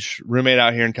college, roommate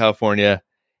out here in California.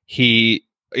 He,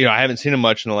 I haven't seen him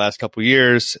much in the last couple of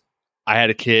years. I had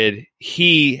a kid.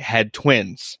 He had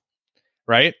twins,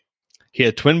 right? He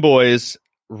had twin boys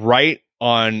right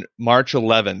on March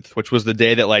 11th, which was the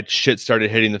day that like shit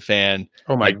started hitting the fan.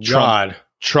 Oh my God.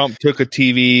 Trump took a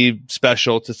TV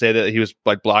special to say that he was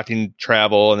like blocking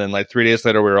travel, and then like 3 days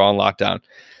later we were all in lockdown.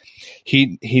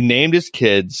 He named his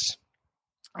kids,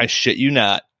 I shit you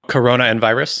not, Corona and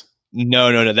Virus.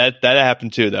 No, that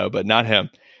happened too though, but not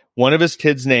him. One of his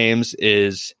kids' names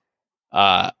is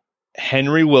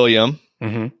Henry William.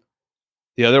 Mm-hmm.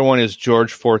 The other one is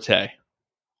George Forte.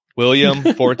 William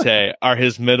Forte are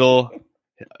his middle.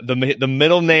 The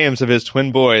middle names of his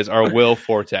twin boys are Will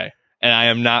Forte. And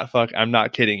I'm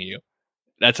not kidding you.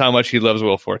 That's how much he loves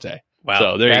Will Forte. Wow.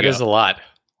 So there you go. That is a lot.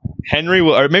 Henry,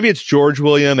 or maybe it's George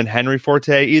William and Henry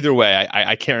Forte. Either way,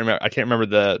 I can't remember. I can't remember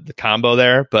the combo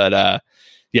there, but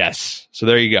yes. So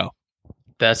there you go.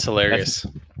 That's hilarious.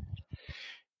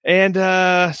 And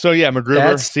so yeah,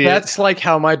 MacGruber. That's like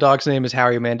how my dog's name is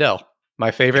Howie Mandel.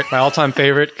 My all-time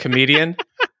favorite comedian.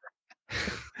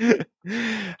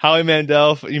 Howie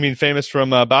Mandel, you mean famous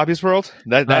from Bobby's World?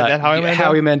 That Howie Mandel?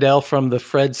 Howie Mandel from the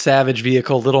Fred Savage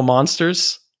vehicle Little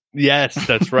Monsters? Yes,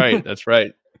 that's right. That's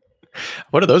right.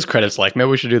 What are those credits like? Maybe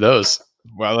we should do those.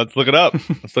 Well, let's look it up.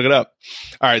 All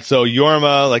right, so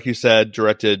Jorma, like you said,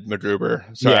 directed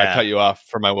MacGruber. Sorry, I cut you off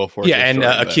for my Will Forte. Yeah, and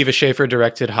Akiva Schaffer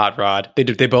directed Hot Rod. They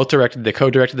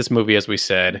co-directed this movie, as we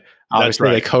said.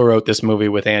 Obviously, They co-wrote this movie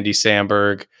with Andy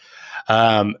Samberg.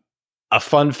 A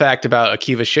fun fact about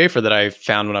Akiva Schaffer that I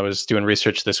found when I was doing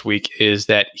research this week is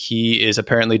that he is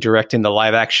apparently directing the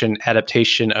live-action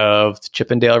adaptation of Chip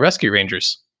and Dale Rescue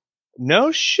Rangers.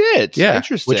 No shit. Yeah,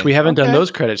 interesting. Which we haven't done those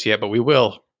credits yet, but we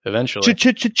will eventually.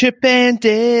 Chip and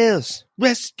Dale's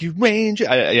Rescue Ranger.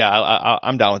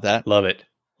 I'm down with that. Love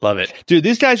it. Dude,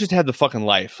 these guys just have the fucking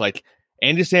life. Like,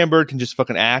 Andy Samberg can just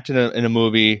fucking act in a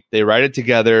movie. They write it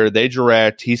together. They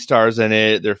direct. He stars in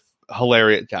it. They're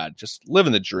hilarious. God, just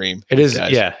living the dream. It is.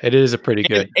 Guys. Yeah, it is a pretty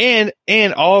good. And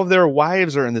all of their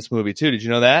wives are in this movie too. Did you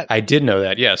know that? I did know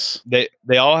that. Yes.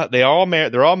 They're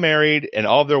all married, and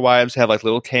all of their wives have like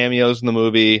little cameos in the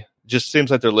movie. Just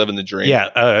seems like they're living the dream.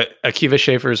 Yeah. Akiva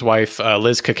Schaffer's wife,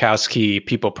 Liz Kukowski,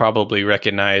 people probably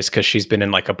recognize because she's been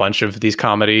in like a bunch of these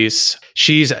comedies.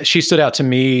 She stood out to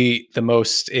me the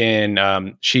most in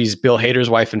she's Bill Hader's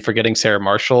wife in Forgetting Sarah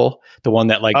Marshall, the one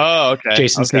that like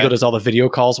Jason Segel does all the video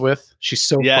calls with. She's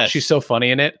so funny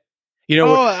in it. You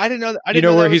know, I didn't know. I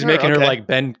didn't know where he's making her like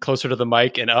bend closer to the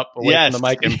mic and up away from the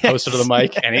mic and closer to the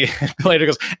mic, and he later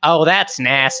goes, "Oh, that's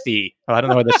nasty." Oh, I don't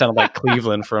know why that sounded like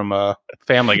Cleveland from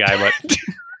Family Guy,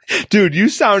 but dude, you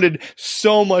sounded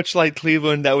so much like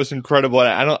Cleveland. That was incredible.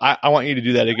 I want you to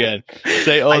do that again.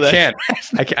 Say, "Oh, I can't.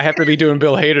 I have to be doing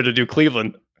Bill Hader to do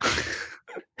Cleveland."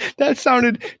 That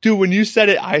sounded, dude, when you said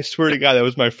it, I swear to God, that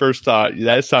was my first thought.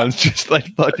 That sounds just like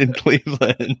fucking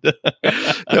Cleveland.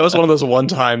 That was one of those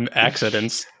one-time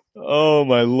accidents. Oh,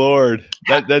 my Lord.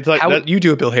 That's like, how would you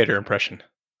do a Bill Hader impression?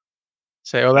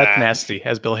 Say, "Oh, that's nasty,"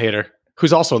 as Bill Hader,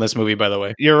 who's also in this movie, by the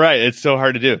way. You're right. It's so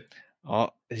hard to do. Oh,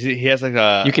 he has like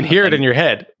a... You can hear it in your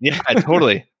head. Yeah,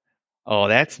 totally. Oh,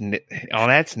 that's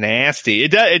nasty.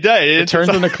 It does. It turns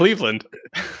into Cleveland.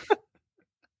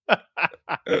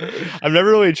 I've never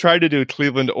really tried to do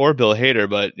Cleveland or Bill Hader,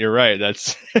 but you're right.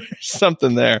 That's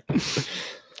something there.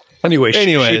 Anyway,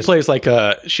 she plays like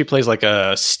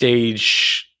a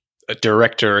stage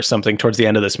director or something towards the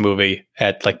end of this movie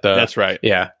at like the. That's right.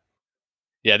 Yeah.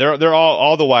 Yeah, they're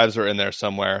all the wives are in there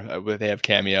somewhere. They have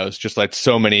cameos, just like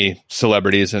so many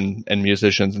celebrities and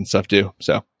musicians and stuff do.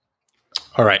 So,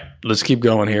 all right, let's keep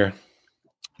going here.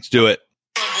 Let's do it.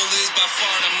 Crumble is by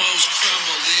far the most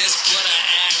crumble is, but I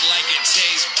act like it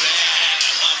tastes bad.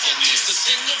 Humbleness. The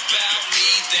thing about me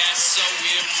that's so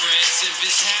impressive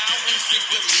is how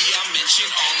infrequently I mention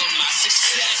all of my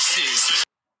successes.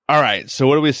 All right, so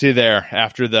what do we see there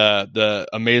after the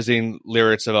amazing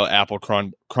lyrics about apple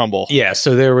crumble? Yeah,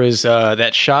 so there was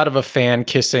that shot of a fan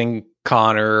kissing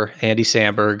Connor, Andy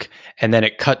Samberg, and then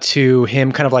it cut to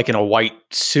him kind of like in a white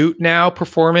suit now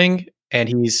performing, and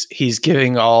he's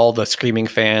giving all the screaming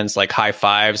fans like high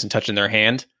fives and touching their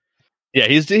hand. Yeah,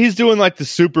 he's doing like the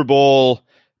Super Bowl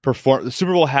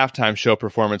halftime show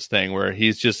performance thing where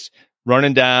he's just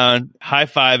running down, high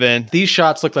fiving. These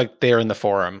shots look like they're in the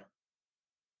Forum.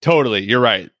 Totally, you're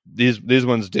right. These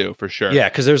ones do for sure. Yeah,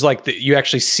 because there's like you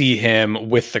actually see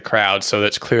him with the crowd, so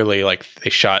that's clearly like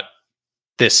they shot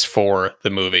this for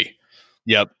the movie.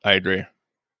 Yep, I agree.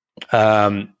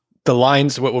 The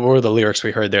lines, what were the lyrics we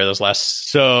heard there? Those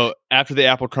last. So after the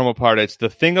apple crumble part, it's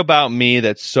the thing about me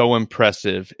that's so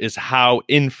impressive is how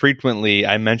infrequently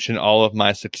I mention all of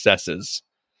my successes.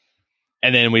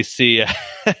 And then we see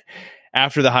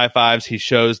after the high fives, he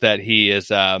shows that he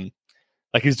is.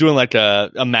 Like he's doing like a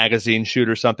magazine shoot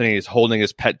or something. He's holding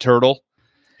his pet turtle.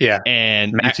 Yeah.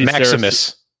 And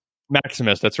Maximus.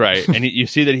 Maximus, that's right. And you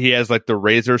see that he has like the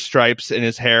razor stripes in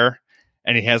his hair.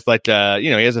 And he has like he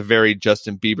has a very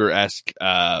Justin Bieber-esque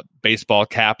baseball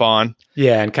cap on.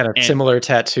 Yeah, and kind of similar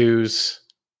tattoos.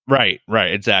 Right,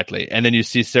 exactly. And then you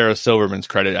see Sarah Silverman's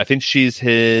credit. I think is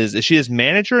she his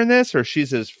manager in this or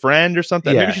she's his friend or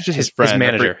something? Yeah, maybe she's just his friend.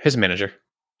 His manager.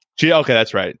 Okay,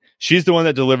 that's right. She's the one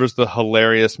that delivers the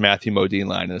hilarious Matthew Modine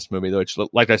line in this movie, which,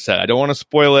 like I said, I don't want to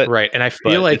spoil it. Right, and I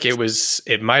feel like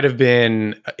it might have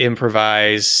been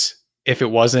improvised. If it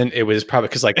wasn't, it was probably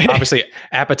because, like, obviously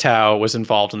Apatow was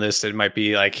involved in this. It might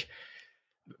be like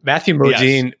Matthew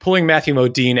Modine pulling Matthew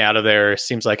Modine out of there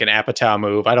seems like an Apatow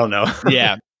move. I don't know.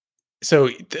 Yeah. So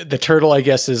the turtle, I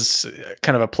guess, is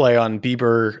kind of a play on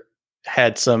Bieber.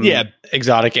 Had some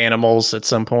exotic animals at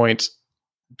some point.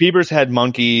 Bieber's had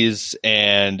monkeys,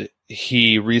 and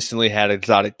he recently had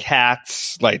exotic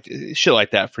cats, like shit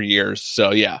like that for years.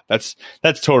 So yeah, that's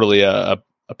totally a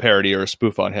parody or a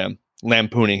spoof on him,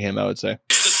 lampooning him, I would say.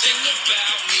 The thing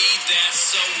about me that's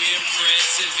so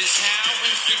impressive is how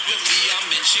infrequently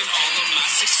I mention all of my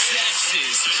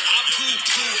successes. I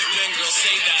poo-poo it when girls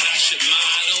say that I should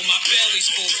model. My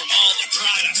belly's full from all the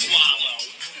pride I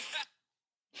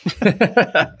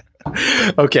swallow.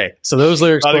 Okay, so those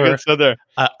lyrics were,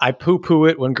 I poo-poo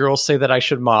it when girls say that I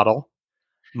should model.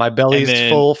 My belly's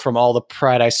full from all the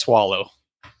pride I swallow.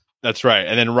 That's right.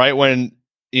 And then right when,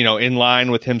 in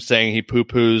line with him saying he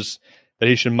poo-poos that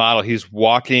he should model, he's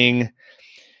walking.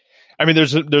 I mean,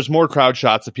 there's more crowd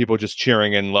shots of people just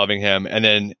cheering and loving him. And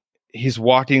then he's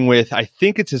walking with, I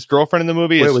think it's his girlfriend in the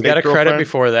movie. Wait, we got a credit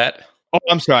before that. Oh,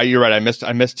 I'm sorry. You're right. I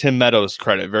missed Tim Meadows'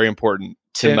 credit. Very important.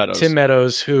 Tim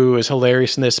Meadows, who is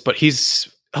hilarious in this, but he's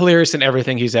hilarious in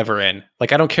everything he's ever in.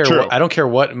 Like, I don't care. I don't care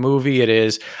what movie it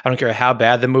is. I don't care how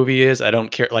bad the movie is. I don't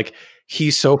care. Like,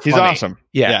 he's so funny. He's awesome.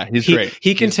 Yeah, he's great.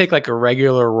 He can take like a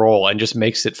regular role and just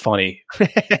makes it funny.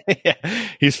 Yeah,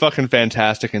 he's fucking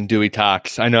fantastic in Dewey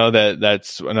Talks. I know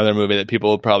that's another movie that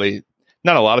people probably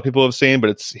not a lot of people have seen,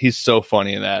 but he's so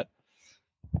funny in that.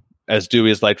 As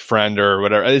Dewey's like friend or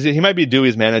whatever. He might be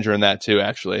Dewey's manager in that too,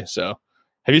 actually. So.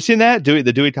 Have you seen that? The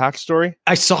Dewey Talks story?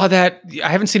 I saw that. I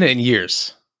haven't seen it in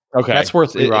years. Okay. That's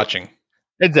worth rewatching.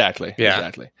 Exactly. Yeah.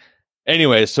 Exactly.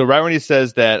 Anyway, so right when he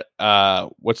says that,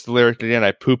 what's the lyric again?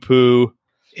 I poo-poo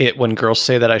it when girls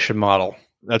say that I should model.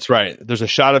 That's right. There's a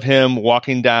shot of him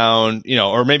walking down,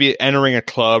 or maybe entering a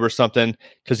club or something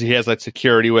because he has like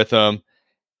security with him.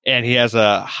 And he has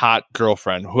a hot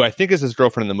girlfriend who I think is his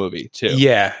girlfriend in the movie too.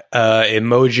 Yeah.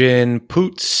 Imogen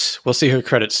Poots. We'll see her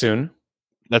credit soon.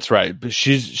 That's right. But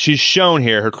she's shown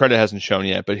here. Her credit hasn't shown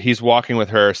yet, but he's walking with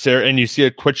her. Sarah, and you see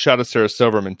a quick shot of Sarah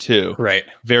Silverman too. Right.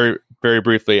 Very, very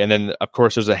briefly. And then of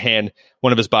course there's a hand.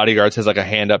 One of his bodyguards has like a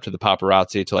hand up to the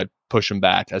paparazzi to like push him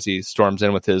back as he storms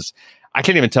in with his, I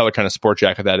can't even tell what kind of sport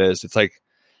jacket that is. It's like,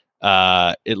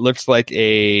 it looks like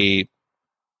a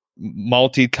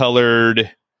multicolored,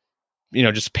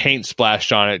 just paint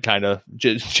splashed on it kind of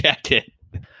jacket.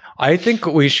 I think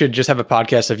we should just have a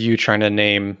podcast of you trying to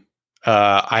name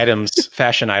items,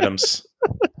 fashion items.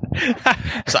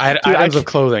 So items of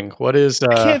clothing. What is?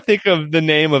 I can't think of the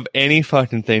name of any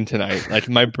fucking thing tonight. Like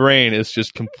my brain is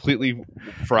just completely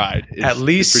fried. At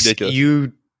least it's ridiculous.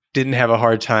 you didn't have a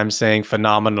hard time saying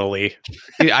phenomenally.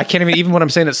 I can't even when I'm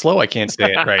saying it slow, I can't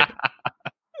say it right.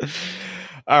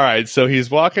 All right, so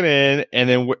he's walking in, and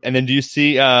then do you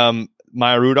see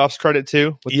Maya Rudolph's credit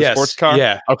too with the sports car?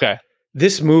 Yeah. Okay.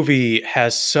 This movie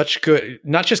has such good,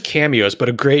 not just cameos, but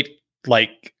a great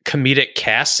like comedic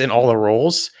cast in all the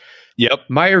roles. Yep.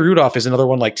 Maya Rudolph is another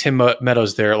one like Tim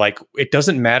Meadows there. Like it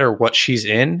doesn't matter what she's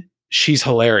in. She's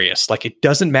hilarious. Like it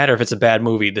doesn't matter if it's a bad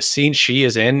movie. The scene she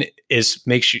is in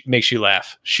makes you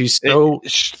laugh. She's so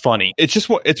funny. It's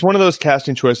one of those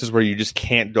casting choices where you just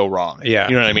can't go wrong. Yeah.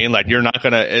 You know what I mean? Like you're not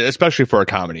going to, especially for a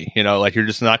comedy, you know, like you're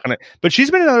just not going to, but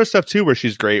she's been in other stuff too, where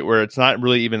she's great, where it's not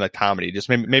really even a comedy. Just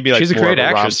maybe like she's a great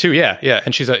actress too. Yeah. Yeah.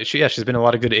 And she's been in a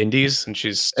lot of good indies and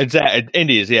she's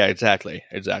indies. Yeah, exactly.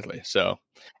 So,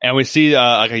 and we see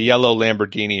like a yellow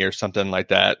Lamborghini or something like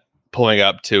that pulling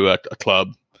up to a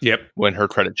club. Yep. When her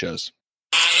credit shows.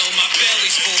 I know my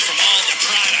belly's full from all the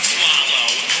pride I swallow.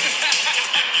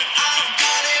 I've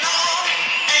got it all,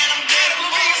 and I'm getting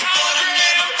more, but I'm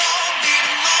never wrong. Beat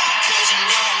 'em all, 'cause I'm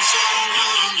wrong, so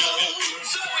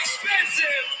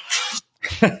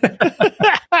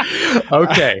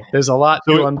Okay, there's a lot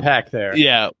to unpack there.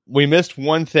 Yeah, we missed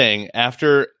one thing.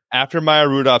 After Maya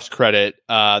Rudolph's credit,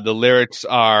 the lyrics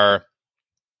are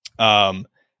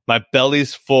my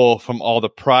belly's full from all the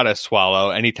pride I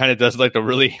swallow, and he kind of does like a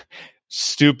really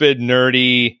stupid,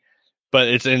 nerdy, but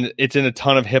it's in a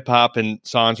ton of hip hop and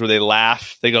songs where they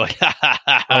laugh. They go like, ha, ha,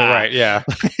 ha, ha. Oh, right, yeah.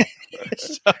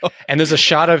 And there's a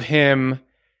shot of him.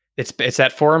 It's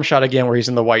that forum shot again where he's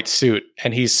in the white suit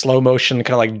and he's slow motion,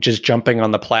 kind of like just jumping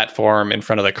on the platform in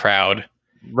front of the crowd.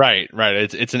 Right.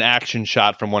 It's an action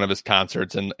shot from one of his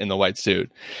concerts in the white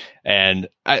suit, and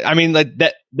I mean like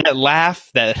that laugh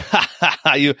that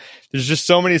there's just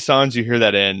so many songs you hear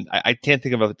that in. I can't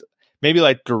think of it. Maybe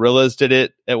like Gorillaz did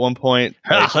it at one point.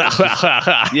 Like,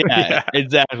 yeah,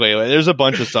 exactly. Like, there's a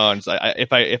bunch of songs.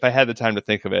 If I had the time to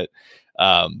think of it,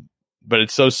 but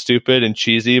it's so stupid and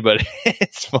cheesy, but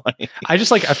it's funny. I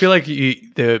feel like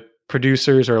the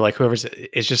producers or like whoever's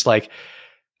is just like,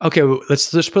 okay,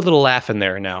 let's just put a little laugh in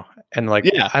there now. And like,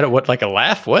 yeah, I don't, what, like a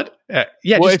laugh? What?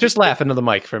 Just laugh into the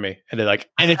mic for me. And they're like,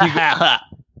 and if you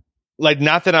like,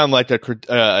 not that I'm like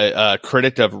a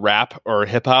critic of rap or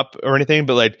hip hop or anything,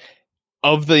 but like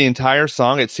of the entire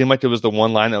song, it seemed like it was the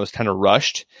one line that was kind of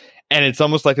rushed. And it's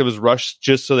almost like it was rushed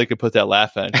just so they could put that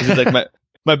laugh in. Cause it's like,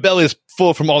 my belly is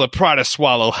full from all the pride I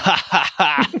swallow.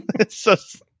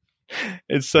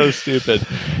 It's so stupid.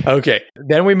 Okay.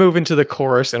 Then we move into the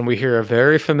chorus and we hear a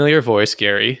very familiar voice,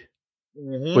 Gary.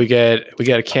 Mm-hmm. We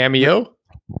get a cameo.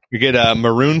 We get a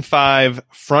Maroon 5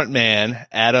 frontman,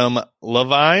 Adam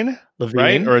Levine,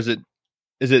 right? Or is it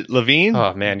Levine?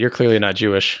 Oh man, you're clearly not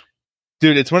Jewish.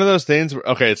 Dude, it's one of those things where,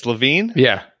 okay, it's Levine.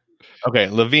 Yeah. Okay,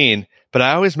 Levine. But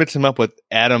I always mix him up with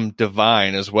Adam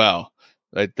Devine as well.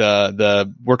 Like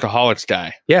the Workaholics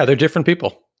guy. Yeah, they're different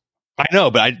people. I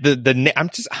know, but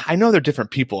I know they're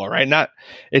different people, all right? Not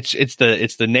it's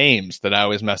the names that I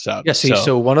always mess up. Yeah,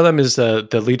 so one of them is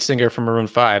the lead singer from Maroon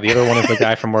 5. The other one is the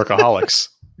guy from Workaholics.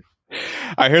 All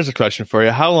right, here's a question for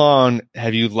you. How long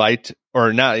have you liked,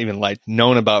 or not even liked,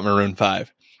 known about Maroon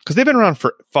 5? Because they've been around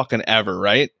for fucking ever,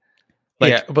 right?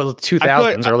 Like, yeah, but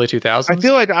 2000s, early 2000s. I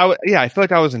feel like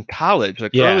I was in college,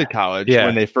 like early college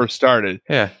when they first started.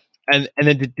 Yeah. And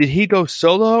then did he go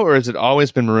solo, or has it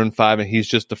always been Maroon 5 and he's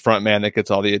just the front man that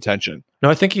gets all the attention? No,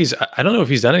 I think I don't know if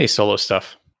he's done any solo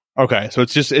stuff. Okay, so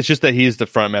it's just that he's the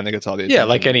front man that gets all the attention. Yeah,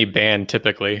 like any band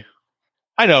typically.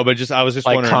 I know, but I was just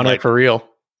like wondering. Connor for real.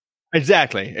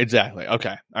 Exactly.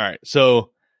 Okay. All right.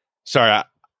 So, sorry,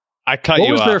 I cut you off.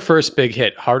 What was their first big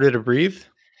hit? Harder to Breathe?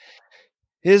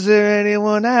 Is there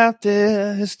anyone out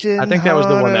there? I think that was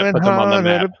the one that put them on the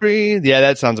map. Yeah,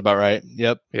 that sounds about right.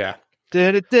 Yep. Yeah.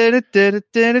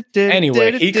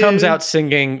 Anyway, he comes out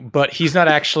singing, but he's not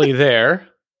actually there.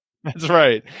 That's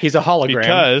right. He's a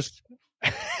hologram.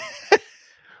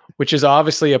 Which is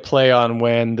obviously a play on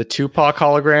when the Tupac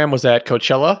hologram was at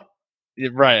Coachella.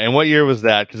 Right. And what year was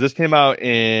that? Because this came out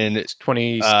in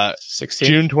 2016.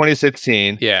 June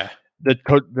 2016. Yeah.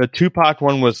 The Tupac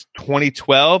one was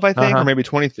 2012, I think, or maybe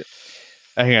 20.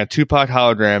 Hang on, Tupac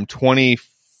hologram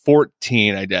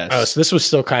 2014, I guess. Oh, so this was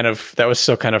still kind of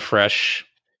fresh.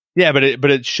 Yeah, but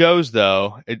it shows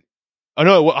though.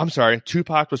 I'm sorry.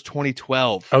 Tupac was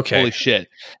 2012. Okay, holy shit.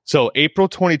 So April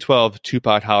 2012,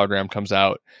 Tupac hologram comes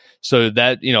out. So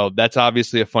that that's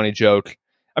obviously a funny joke.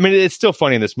 I mean, it's still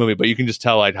funny in this movie, but you can just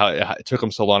tell like how it took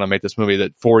them so long to make this movie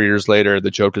that 4 years later the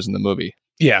joke is in the movie.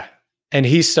 Yeah. And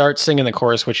he starts singing the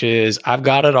chorus, which is, I've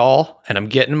got it all and I'm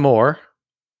getting more,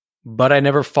 but I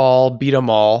never fall, beat 'em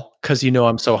all, because you know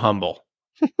I'm so humble.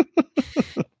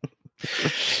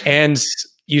 And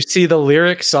you see the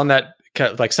lyrics on that,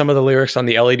 like some of the lyrics on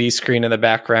the LED screen in the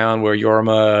background where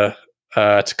Jorma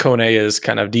Taccone is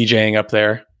kind of DJing up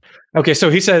there. Okay, so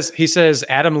he says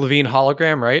Adam Levine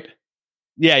hologram, right?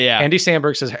 Yeah. Andy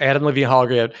Samberg says Adam Levine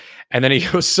hologram, and then he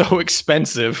goes so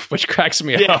expensive, which cracks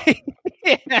me up.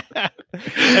 Yeah.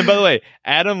 And by the way,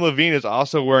 Adam Levine is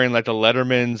also wearing like a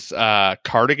Letterman's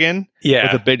cardigan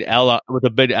with a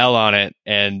big L on it,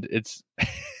 and it's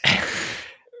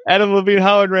Adam Levine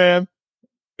hologram.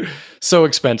 So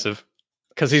expensive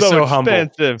because he's so humble,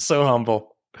 so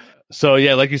humble. So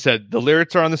yeah, like you said, the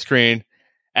lyrics are on the screen.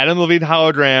 Adam Levine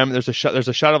hologram. There's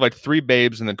a shot of like 3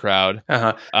 babes in the crowd.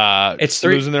 It's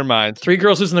losing their minds. 3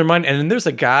 girls losing their mind, and then there's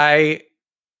a guy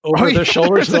over their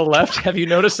shoulder to the left. Have you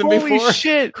noticed him before? Holy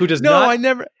shit! Who does not? I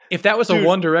never. If that was a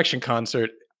One Direction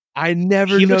concert, I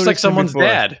never. He looks like someone's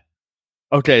dad.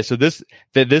 Okay, so this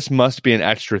must be an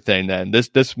extra thing then.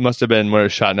 This must have been when it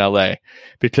was shot in LA,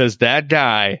 because that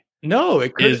guy. No,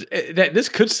 it could. This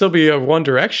could still be a One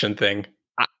Direction thing.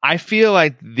 I feel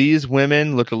like these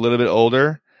women look a little bit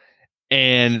older,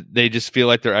 and they just feel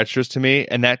like they're extras to me.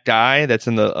 And that guy that's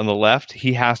on the left,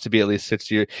 he has to be at least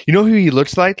 60 years. You know who he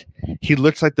looks like? He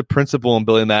looks like the principal in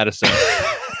Billy Madison.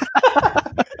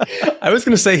 I was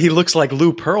going to say he looks like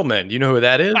Lou Pearlman. You know who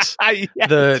that is? Yes,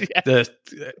 the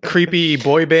creepy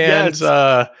boy band. Yes.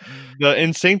 The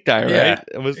NSYNC guy, right?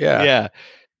 Yeah. Yeah.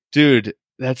 Dude,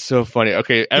 that's so funny.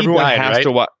 Okay, everyone has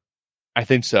to watch. I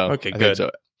think so. Okay, good. So.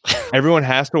 Everyone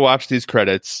has to watch these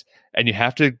credits, and you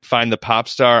have to find the pop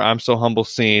star "I'm So Humble"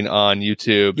 scene on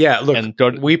YouTube. Yeah, look, and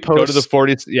go to the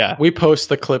 40s. Yeah, we post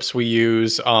the clips we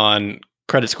use on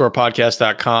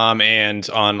creditscorepodcast.com and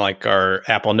on like our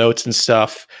Apple Notes and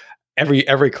stuff.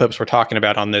 Every clips we're talking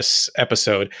about on this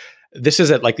episode. This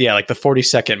is at like the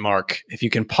 40-second mark. If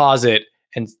you can pause it,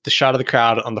 and the shot of the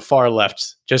crowd on the far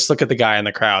left, just look at the guy in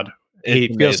the crowd. He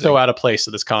feels so out of place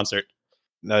at this concert.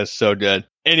 That is so good.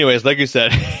 Anyways, like you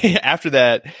said, after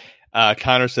that,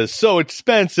 Connor says, so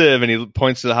expensive. And he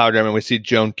points to the hologram, and we see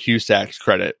Joan Cusack's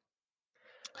credit.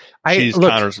 I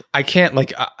can't,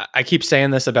 like, I keep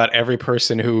saying this about every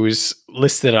person who's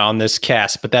listed on this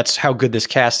cast, but that's how good this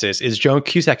cast is Joan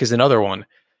Cusack is another one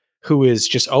who is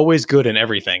just always good in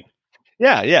everything.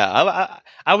 Yeah.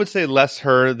 I would say less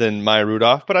her than Maya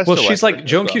Rudolph, but she's like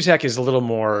Joan Cusack is a little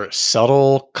more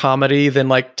subtle comedy than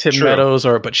like Tim Meadows,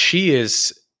 but she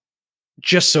is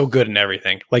just so good in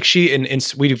everything. Like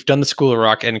we've done the School of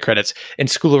Rock end credits. In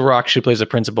School of Rock, she plays a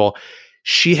principal.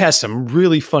 She has some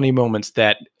really funny moments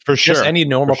that for sure just any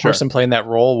normal person playing that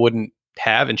role wouldn't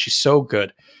have, and she's so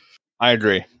good. I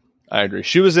agree.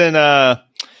 She was in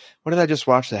what did I just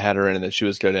watch that had her in it that she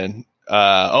was good in?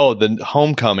 The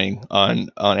Homecoming on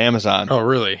Amazon. Oh,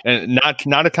 really? And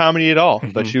not a comedy at all,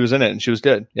 but she was in it and she was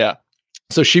good. Yeah.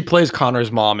 So she plays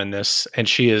Connor's mom in this, and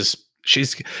she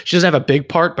doesn't have a big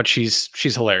part, but she's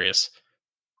hilarious.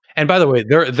 And by the way,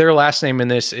 their last name in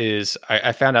this is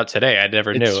I found out today. I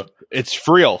never knew. It's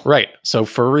Friel. Right. So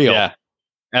for real. Yeah.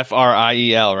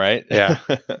 Friel, right? Yeah.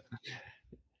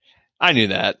 I knew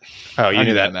that. Oh, you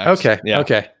knew that, Max. Okay. Yeah.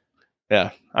 Okay. Yeah.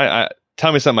 I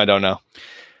tell me something I don't know.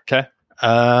 Okay.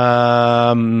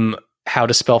 How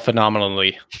to spell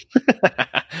phenomenally.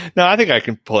 No, I think I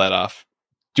can pull that off.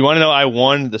 Do you want to know I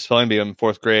won the spelling bee in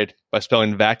 4th grade by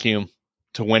spelling vacuum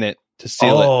to win it, to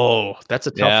seal it. Oh, that's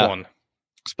a tough one.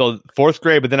 Spelled 4th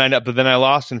grade, but then I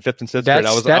lost in 5th and 6th grade.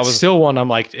 I was still one. I'm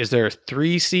like, is there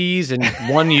 3 C's and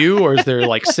 1 U, or is there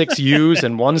like 6 U's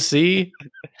and 1 C?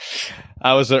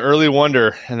 I was an early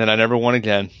wonder, and then I never won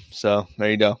again. So there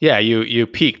you go. Yeah, you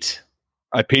peaked.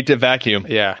 I peaked at vacuum.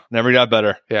 Yeah, never got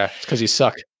better. Yeah, it's because you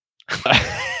suck.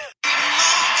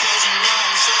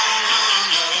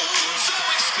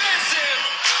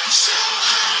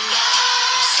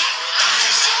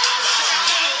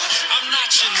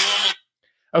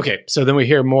 Okay, so then we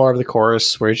hear more of the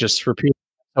chorus where it's just repeat,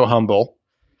 so humble.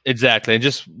 Exactly, and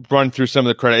just run through some of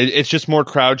the credit. It's just more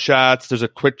crowd shots. There's a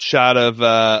quick shot of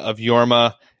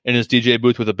Jorma in his DJ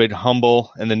booth with a big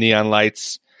humble and the neon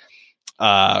lights.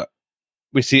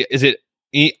 We see, is it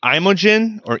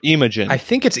Imogen or Imogen? I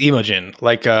think it's Imogen.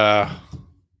 Like,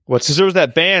 because there was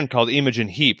that band called Imogen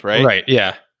Heap, right? Right,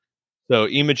 yeah. So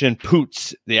Imogen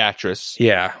Poots, the actress.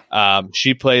 Yeah.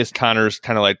 She plays Connor's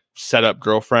kind of like set-up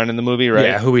girlfriend in the movie, right?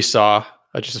 Yeah, who we saw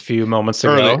just a few moments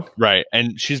ago. Right.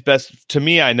 And she's best, to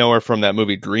me, I know her from that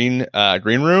movie Green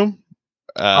Room.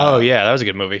 Oh, yeah, that was a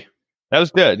good movie. That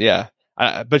was good, yeah.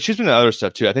 But she's been in other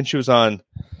stuff, too. I think she was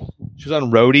She was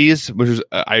on Roadies, which was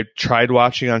I tried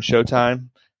watching on Showtime.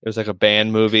 It was like a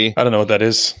band movie. I don't know what that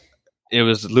is. It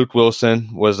was Luke Wilson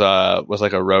was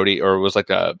like a roadie, or was like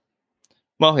a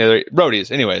Roadies.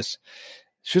 Anyways,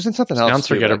 she was in something else. Sounds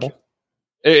forgettable.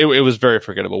 Like, it was very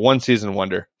forgettable. One season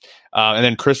wonder. And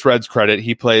then Chris Redd's credit.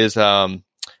 He plays. I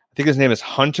think his name is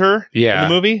Hunter. Yeah. In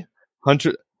the movie,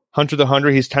 Hunter the Hunter.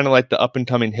 He's kind of like the up and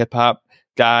coming hip hop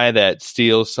guy that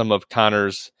steals some of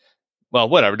Connor's. Well,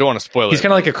 whatever. Don't want to spoil it. He's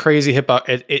kind of like a crazy hip hop.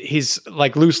 He's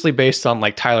like loosely based on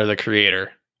like Tyler the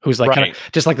Creator, who's like kind of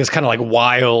just like this kind of like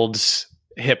wild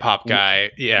hip hop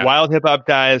guy. Yeah, wild hip hop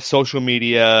guy, social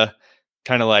media,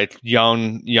 kind of like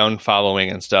young following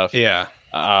and stuff. Yeah.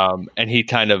 And he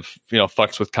kind of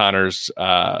fucks with Connor's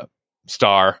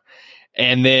star,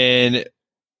 and then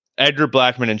Edgar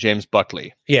Blackman and James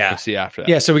Buckley. Yeah, we'll see after that.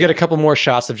 Yeah, so we get a couple more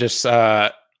shots of just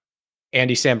Andy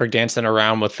Samberg dancing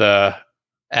around with the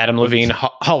Adam Levine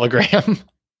hologram.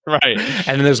 Right. And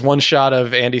then there's one shot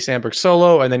of Andy Samberg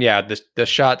solo, and then the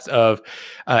shots of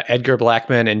Edgar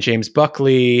Blackman and James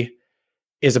Buckley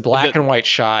is a black and white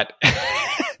shot.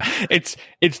 It's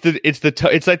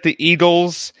like the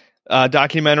Eagles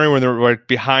documentary where they're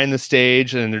behind the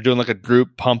stage and they're doing like a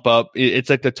group pump up. It's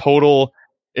like a total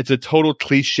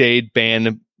cliched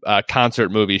band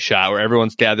concert movie shot where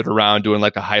everyone's gathered around doing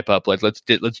like a hype up, like let's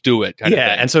do it.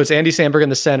 Yeah, and so it's Andy Samberg in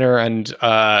the center, and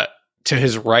to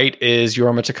his right is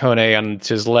Yorma Taccone, and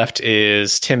to his left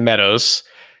is Tim Meadows.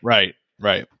 Right.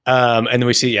 And then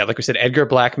we see, like we said, Edgar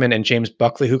Blackman and James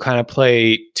Buckley, who kind of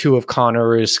play two of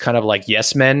Connor's kind of like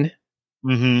yes men.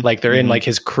 Mm-hmm. Like they're in like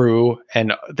his crew,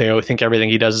 and they think everything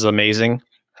he does is amazing.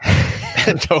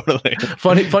 Totally.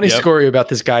 Funny story about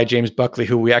this guy, James Buckley,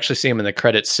 who we actually see him in the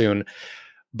credits soon.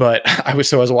 But I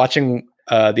was watching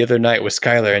the other night with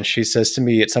Skylar, and she says to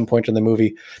me at some point in the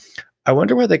movie, I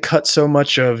wonder why they cut so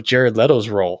much of Jared Leto's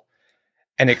role.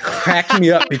 And it cracked me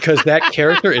up because that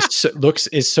character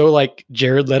is so like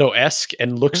Jared Leto-esque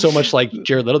and looks so much like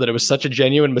Jared Leto that it was such a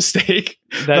genuine mistake.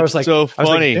 That's I was like, so funny.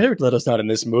 I was like, Jared Leto's not in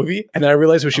this movie. And then I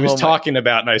realized what she was talking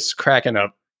about, and I was cracking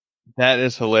up. That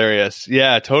is hilarious.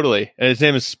 Yeah, totally. And his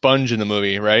name is Sponge in the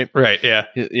movie, right? Right, yeah.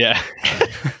 Yeah.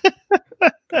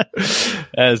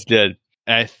 As did.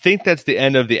 And I think that's the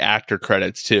end of the actor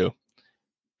credits too.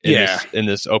 In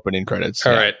this opening credits.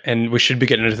 All right, and we should be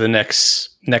getting into the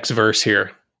next verse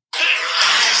here. I'm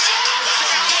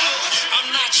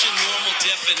not your normal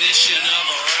definition of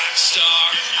a rock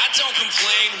star. I don't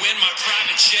complain when my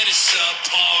private jet is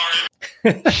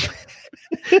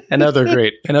subpar. Another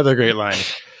great line.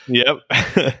 Yep.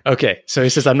 Okay, so he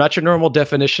says, I'm not your normal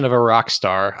definition of a rock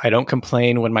star. I don't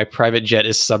complain when my private jet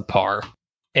is subpar.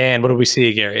 And what do we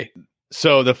see, Gary?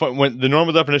 So when the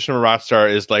normal definition of a rock star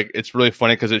is like, it's really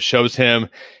funny because it shows him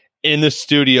in the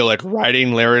studio, like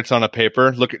writing lyrics on a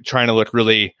paper, trying to look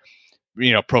really,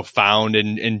 profound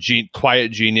and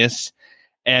quiet genius.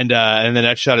 And the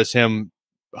next shot is him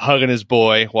hugging his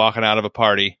boy, walking out of a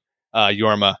party,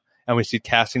 Yorma. And we see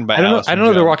casting by Allison I don't know.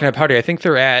 Jones. They're walking at a party. I think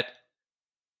they're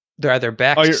either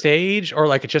backstage or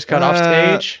like it just got off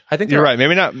stage. I think you're right.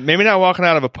 Maybe not walking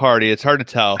out of a party. It's hard to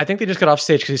tell. I think they just got off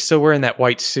stage because he's still wearing that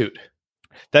white suit.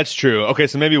 That's true. Okay,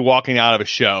 so maybe walking out of a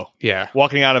show. Yeah.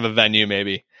 Walking out of a venue,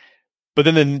 maybe. But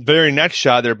then the very next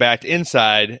shot, they're back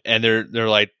inside, and they're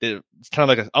like, it's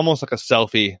kind of like almost like a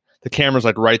selfie. The camera's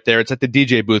like right there. It's like the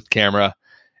DJ booth camera,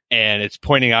 and it's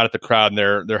pointing out at the crowd, and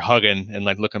they're hugging and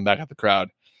like looking back at the crowd.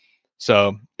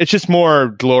 So it's just more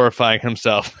glorifying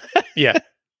himself. Yeah.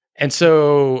 And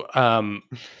so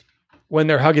when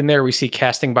they're hugging there, we see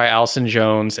casting by Allison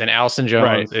Jones, and Allison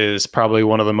Jones is probably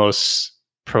one of the most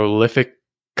prolific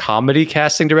comedy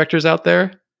casting directors out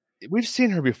there. We've seen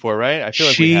her before, right? I feel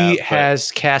like she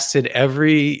has casted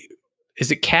every.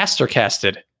 Is it cast or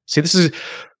casted? See, this is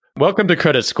Welcome to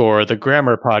Credit Score, the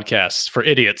grammar podcast for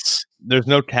idiots. There's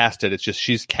no casted. It's just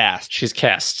she's cast. She's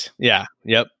cast. Yeah.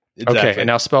 Yep. Exactly. Okay, and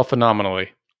now spell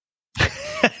phenomenally.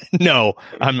 No,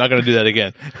 I'm not going to do that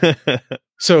again.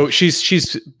 So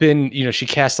she's been, she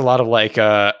cast a lot of like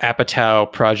Apatow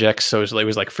projects. So it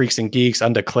was like Freaks and Geeks,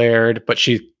 Undeclared, but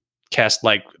she cast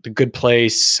like The Good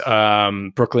Place,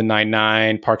 Brooklyn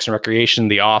Nine-Nine, Parks and Recreation,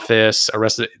 The Office,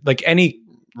 Arrested, like any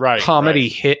comedy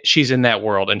hit. She's in that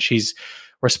world, and she's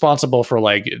responsible for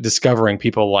like discovering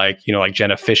people like, like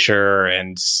Jenna Fisher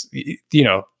and,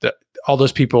 all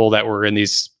those people that were in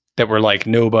these, that were like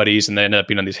nobodies and they ended up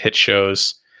being on these hit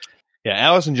shows. Yeah,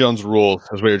 Allison Jones rules,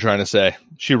 is what you're trying to say.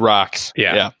 She rocks.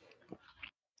 Yeah.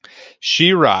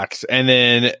 She rocks. And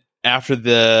then after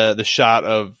the shot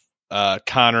of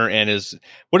Connor and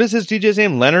what is his DJ's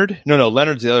name? Leonard? No,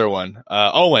 Leonard's the other one.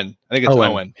 Owen. I think it's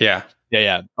Owen. Yeah.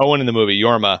 Owen in the movie,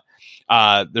 Yorma.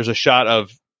 There's a shot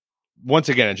of once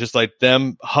again, it's just like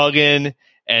them hugging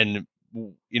and,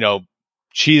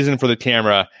 cheesing for the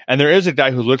camera. And there is a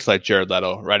guy who looks like Jared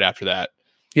Leto right after that.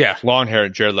 Yeah. Long hair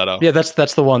Jared Leto. Yeah,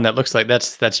 that's the one that looks like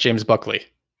that's James Buckley.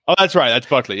 Oh, that's right. That's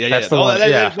Buckley. Yeah, that's yeah. The one.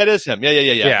 That is him. Yeah.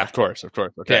 Yeah. Of course. Okay.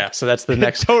 Yeah. So that's the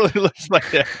next. It totally looks like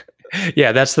that.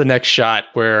 Yeah, that's the next shot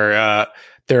where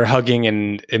they're hugging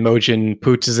and Imogen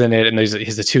Poots is in it, and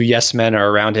the two yes men are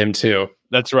around him too.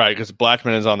 That's right, because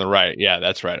Blackman is on the right. Yeah,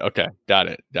 that's right. Okay, got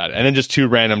it. And then just two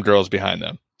random girls behind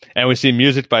them, and we see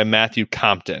music by Matthew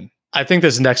Compton. I think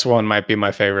this next one might be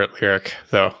my favorite lyric,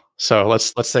 though. So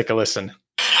let's take a listen.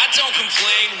 I don't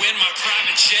complain when my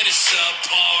private jet is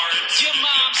subpar. Your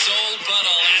mom's old, but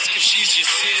I'll ask if she's your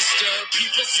sister.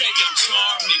 People say I'm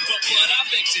charming, but I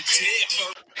beg to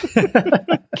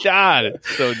differ. God,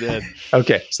 it's so dead.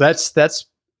 Okay, so that's.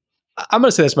 I'm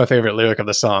gonna say that's my favorite lyric of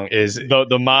the song. Is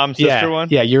the mom sister one?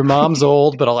 Yeah, your mom's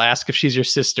old, but I'll ask if she's your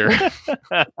sister.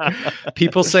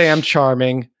 People say I'm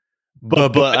charming,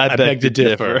 but I beg to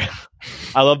differ.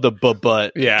 I love the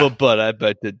but. Yeah, but I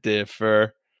beg to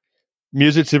differ.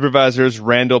 Music supervisors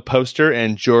Randall Poster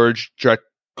and George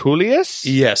Draculius.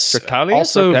 Yes. Draculius?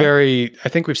 Also very. I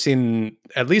think we've seen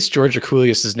at least George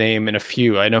Draculius' name in a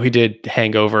few. I know he did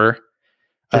Hangover.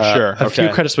 For sure. A few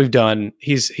credits we've done.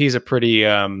 He's a pretty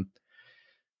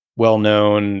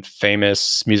well-known,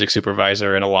 famous music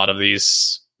supervisor in a lot of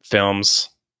these films,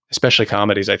 especially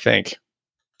comedies, I think.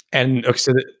 And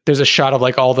so there's a shot of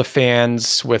like all the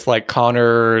fans with like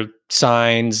Connor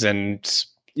signs and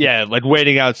like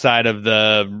waiting outside of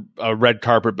the red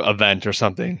carpet event or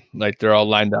something. Like they're all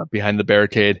lined up behind the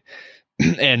barricade,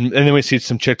 and then we see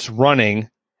some chicks running,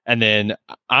 and then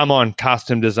I'm on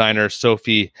costume designer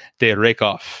Sophie de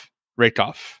Rakoff. People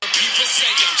say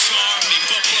I'm charming,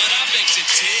 but I beg to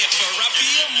differ. I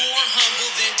feel more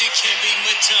humble than Dikembe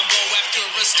Mutombo after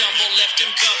a stumble left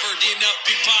him covered in a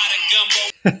big pot of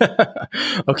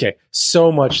gumbo. Okay,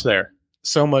 so much there.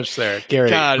 Gary,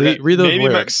 God, read those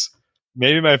lyrics.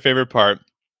 Maybe my favorite part.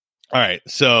 All right,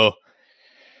 so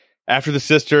after the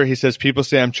sister, he says, people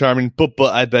say I'm charming, but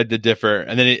I beg to differ.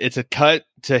 And then it's a cut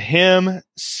to him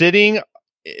sitting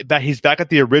back. He's back at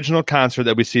the original concert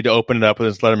that we see to open it up with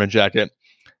his Letterman jacket.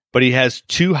 But he has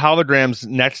two holograms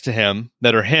next to him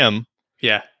that are him.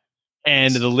 Yeah.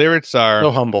 And the lyrics are...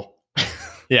 So humble.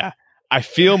 Yeah. I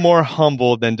feel more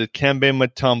humble than Dikembe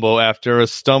Mutombo after a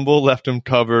stumble left him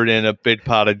covered in a big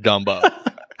pot of gumbo.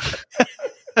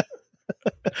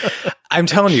 I'm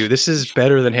telling you, this is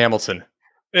better than Hamilton.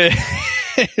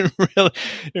 Really?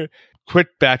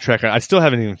 Quick backtrack. I still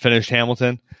haven't even finished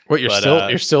Hamilton. What,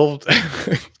 you're still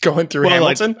going through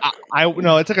Hamilton? Like,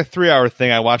 no, it's like a 3-hour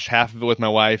thing. I watched half of it with my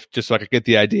wife just so I could get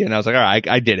the idea, and I was like, all right,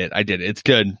 I did it. It's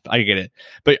good. I get it.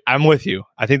 But I'm with you.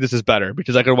 I think this is better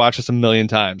because I could watch this a million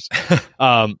times.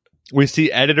 We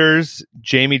see editors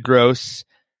Jamie Gross,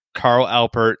 Carl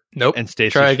Alpert, and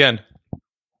Stacey. Try again.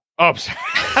 Oh,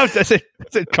 I said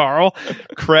Carl,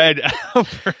 Craig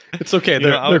Alpert. It's okay.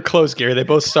 They're close, Gary. They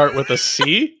both start with a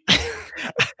C.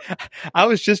 I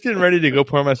was just getting ready to go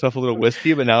pour myself a little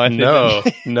whiskey, but now I no.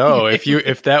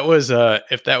 If that was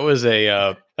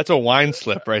a that's a wine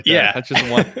slip right there. Yeah, that's just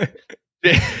one.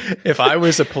 If I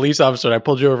was a police officer and I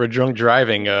pulled you over drunk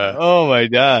driving, oh my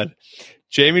God,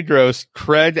 Jamie Gross,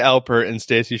 Craig Alpert, and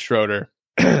Stacey Schroeder,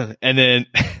 and then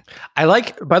I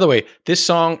like. By the way, this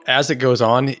song as it goes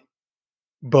on,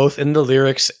 both in the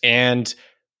lyrics and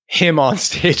him on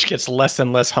stage gets less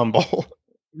and less humble.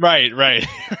 Right.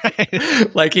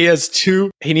 Like he needs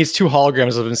two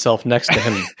holograms of himself next to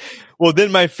him. Well, then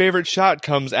my favorite shot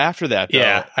comes after that. Though.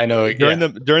 Yeah, I know. During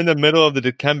the middle of the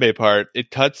Dikembe part,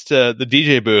 it cuts to the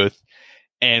DJ booth,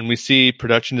 and we see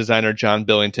production designer John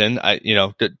Billington.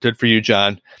 Good for you,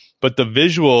 John. But the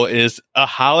visual is a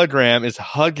hologram is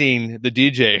hugging the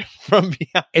DJ from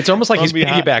behind. It's almost like he's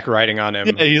piggyback riding on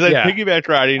him. Yeah, he's like piggyback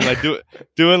riding, like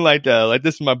doing like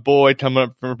this is my boy coming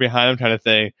up from behind him kind of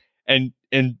thing. And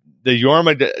the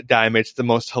Yorma guy makes the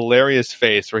most hilarious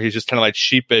face where he's just kind of like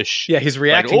sheepish. Yeah, he's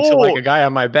reacting to like a guy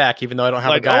on my back, even though I don't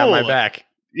have a guy on my back.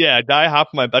 Yeah, guy hop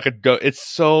on my back. It's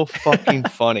so fucking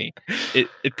funny.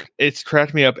 It's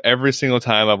cracked me up every single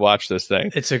time I've watched this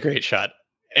thing. It's a great shot.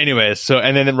 Anyway,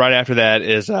 and then right after that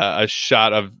is a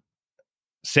shot of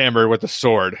Samberg with a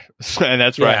sword, and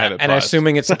that's where I have it. And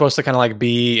assuming it's supposed to kind of like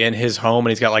be in his home,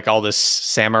 and he's got like all this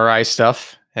samurai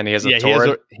stuff. And he has a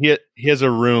sword. He has a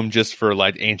room just for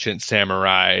like ancient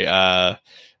samurai,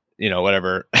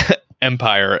 whatever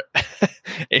empire,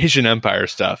 Asian empire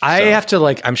stuff. I have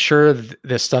to I'm sure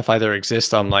this stuff either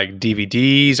exists on like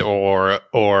DVDs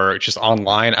or just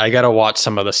online. I got to watch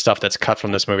some of the stuff that's cut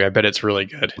from this movie. I bet it's really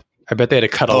good. I bet they had to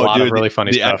cut a lot of really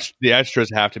funny stuff. The extras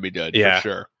have to be good, for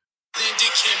sure.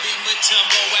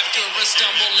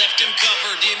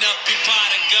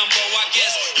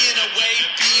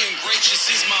 pretentious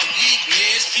is my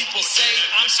weakness. People say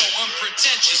I'm so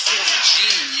unpretentious for a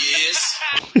genius.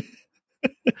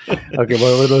 Okay,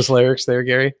 what were those lyrics there,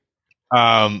 Gary?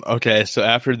 Okay, so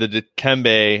after the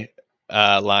Dikembe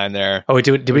line there, Oh,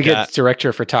 did we get director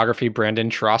of photography Brandon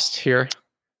Trost here?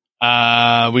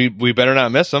 we better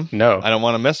not miss him. No, I don't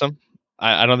want to miss him.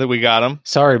 I don't think we got him.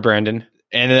 sorry, Brandon.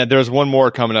 And then there's one more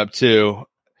coming up too.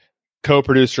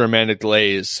 Co-producer Amanda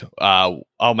Glaze. I'll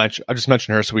just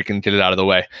mention her so we can get it out of the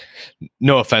way.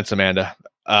 No offense, Amanda.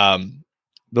 The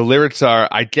lyrics are,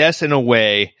 I guess in a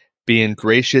way, being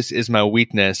gracious is my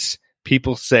weakness.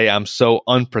 People say I'm so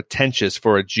unpretentious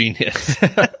for a genius.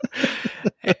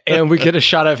 And we get a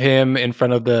shot of him in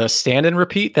front of the stand and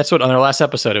repeat. That's what on our last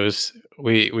episode it was.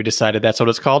 We decided that's what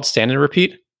it's called, stand and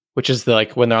repeat, which is the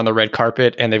like when they're on the red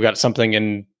carpet and they've got something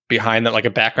in behind them, like a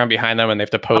background behind them, and they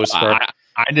have to pose for.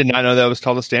 I did not know that was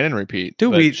called a stand and repeat.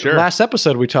 Dude, last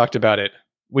episode we talked about it.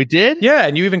 We did? Yeah,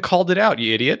 and you even called it out,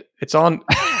 you idiot. It's on.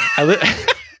 I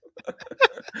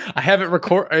haven't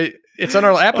recorded. It's on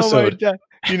our episode. Oh,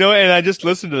 you know, and I just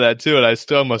listened to that too, and I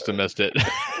still must have missed it.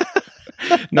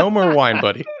 No more wine,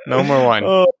 buddy. No more wine.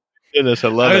 Oh goodness, I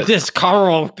love it. This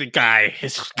Carl, the guy.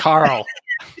 It's Carl.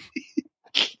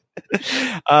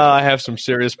 I have some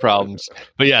serious problems,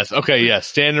 but yes, okay, yes,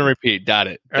 stand and repeat. Got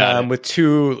it. With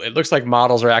two, it looks like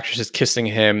models or actresses kissing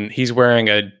him. He's wearing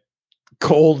a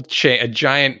gold chain, a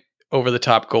giant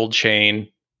over-the-top gold chain.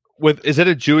 Is it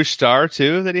a Jewish star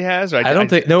too that he has? I don't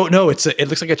think. No. It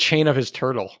looks like a chain of his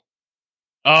turtle.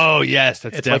 Oh yes,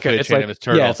 that's definitely a chain of his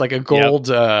turtle. Yeah, it's like a gold.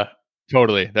 Yep.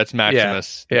 Totally, that's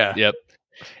Maximus. Yeah. Yep.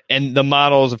 And the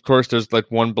models, of course, there's like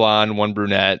one blonde, one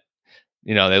brunette.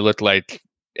 You know, they look like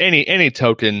any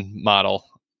token model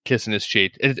kissing his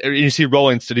cheek. You see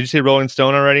Rolling Stone? Did you see Rolling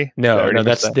Stone already? No,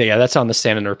 that's on the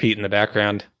stand and repeat in the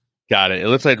background. Got it. It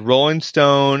looks like Rolling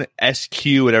Stone, SQ,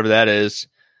 whatever that is,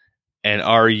 and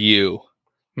RU.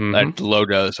 Like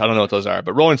logos. I don't know what those are,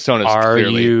 but Rolling Stone is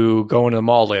clearly. You going to the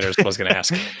mall later is what I was going to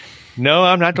ask. No,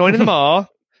 I'm not going to the mall.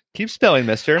 Keep spelling,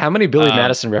 mister. How many Billy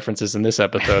Madison references in this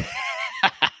episode?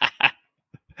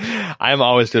 I am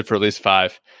always good for at least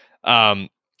 5. And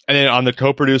then on the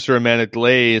co-producer Amanda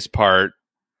Glaze part,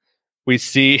 we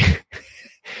see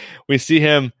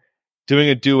him doing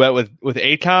a duet with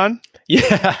Akon.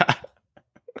 Yeah.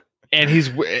 And he's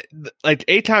like,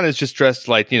 Akon is just dressed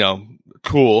like, you know,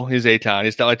 cool. He's Akon.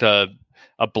 He's got like a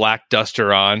black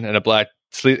duster on and a black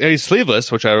sleeve. He's sleeveless,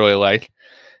 which I really like.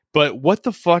 But what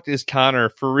the fuck is Connor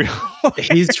for real?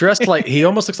 He's dressed like, he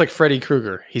almost looks like Freddy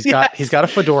Krueger. He's got a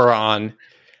fedora on.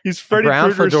 He's Freddy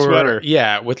Krueger's sweater.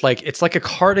 Yeah, with like, it's like a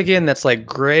cardigan that's like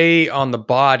gray on the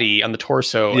body, on the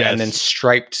torso, and then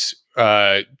striped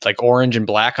like orange and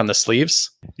black on the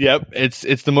sleeves. Yep,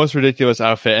 it's the most ridiculous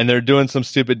outfit, and they're doing some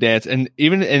stupid dance. And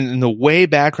even in the way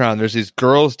background, there's these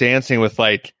girls dancing with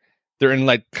like, they're in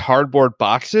like cardboard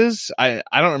boxes. I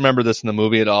don't remember this in the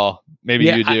movie at all. Maybe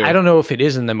you do. I don't know if it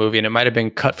is in the movie, and it might have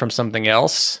been cut from something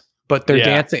else. But they're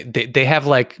dancing. They have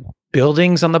like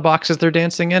buildings on the boxes they're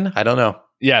dancing in. I don't know.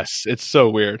 Yes, it's so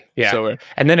weird. Yeah, so weird.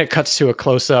 And then it cuts to a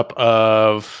close up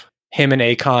of him and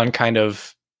Akon kind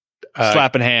of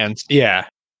slapping hands. Yeah,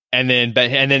 and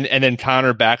then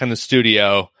Connor back in the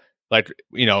studio, like,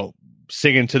 you know,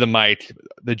 singing to the mic,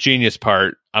 the genius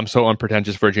part. I'm so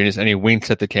unpretentious for a genius, and he winks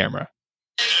at the camera.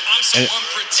 I'm so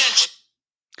unpretentious.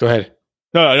 Go ahead.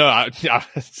 No,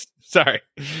 sorry.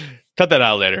 Cut that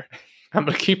out later. I'm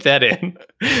gonna keep that in.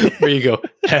 Where you go?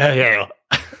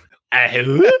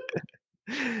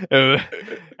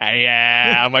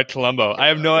 I'm like Columbo. I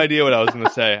have no idea what I was going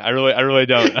to say. I really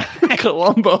don't.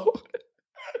 Columbo.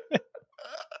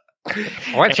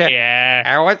 What's it?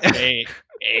 Yeah. What?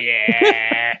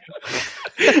 Yeah.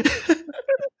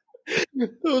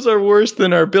 Those are worse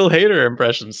than our Bill Hader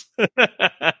impressions. Genius.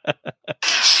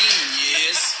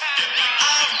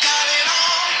 I've got it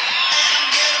all, and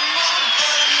I'm getting more,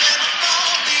 but I'm never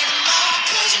fall, beat 'em all,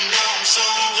 'cause you know I'm so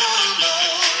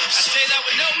humble. I say that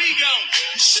with no ego.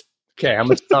 Okay, I'm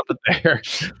gonna stop it there.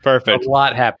 Perfect. A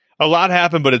lot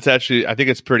happened, but it's actually, I think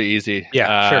it's pretty easy.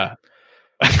 Yeah, sure.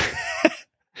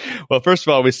 Well, first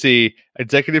of all, we see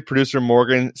executive producer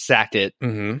Morgan Sackett,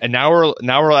 and now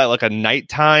we're at like a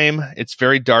nighttime. It's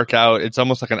very dark out. It's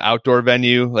almost like an outdoor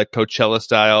venue, like Coachella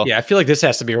style. Yeah, I feel like this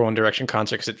has to be a One Direction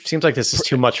concert because it seems like this is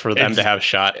too much for them to have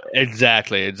shot.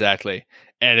 Exactly.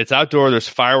 And it's outdoor. There's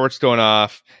fireworks going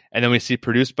off, and then we see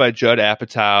produced by Judd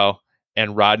Apatow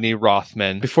and Rodney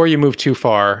Rothman. Before you move too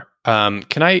far,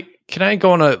 can I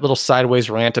go on a little sideways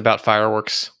rant about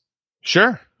fireworks?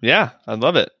 Sure. Yeah, I'd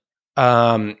love it.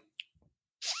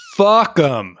 Fuck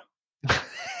them.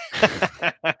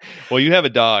 Well, you have a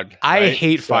dog. I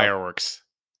hate fireworks.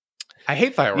 I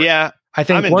hate fireworks. Yeah, I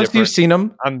think I'm once indifferent. you've seen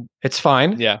them, I'm it's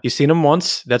fine. Yeah. You've seen them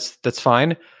once. That's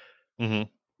fine. mhm.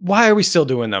 Why are we still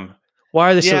doing them?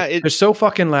 Why are they Yeah, they're so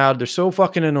fucking loud. They're so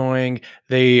fucking annoying.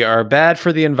 They are bad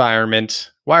for the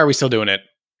environment. Why are we still doing it?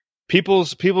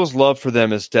 people's love for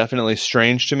them is definitely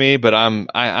strange to me, but I'm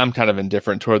kind of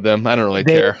indifferent toward them. I don't really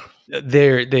care.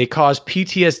 They cause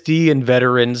PTSD in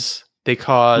veterans. They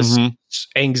cause Mhm.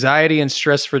 anxiety and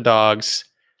stress for dogs.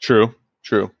 True.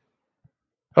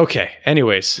 Okay.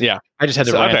 Anyways, Yeah. I just had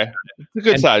to So, rant. okay.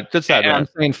 Good side. And I'm Man.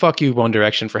 saying fuck you, One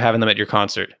Direction, for having them at your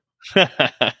concert. I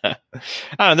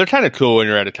don't know. They're kind of cool when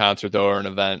you're at a concert though, or an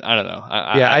event. I don't know.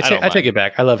 I take it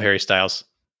back. I love Harry Styles.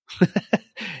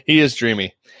 He is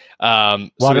dreamy.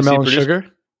 Watermelon Sugar.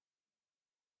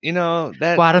 You know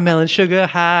that Watermelon Sugar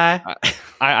High.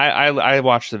 I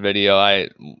watched the video.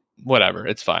 Whatever.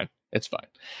 It's fine.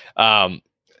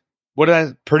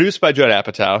 Produced by Judd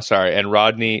Apatow, sorry, and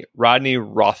Rodney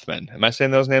Rothman. Am I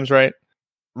saying those names right?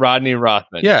 Rodney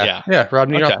Rothman. Yeah.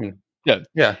 Rodney Okay. Rothman. Good.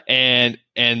 Yeah. And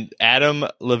Adam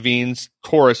Levine's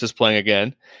chorus is playing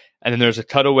again. And then there's a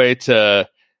cutaway to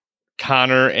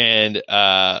Connor and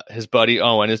his buddy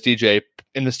Owen, his DJ,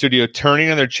 in the studio, turning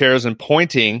on their chairs and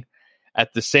pointing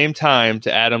at the same time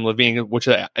to Adam Levine, which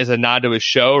is a nod to his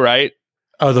show, right?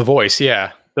 Oh, The Voice.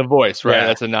 Yeah. The Voice, right? Yeah.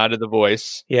 That's a nod to The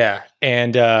Voice. Yeah.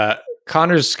 And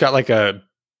Connor's got like a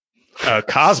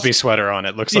Cosby sweater on,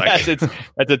 it looks like. Yes,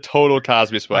 that's a total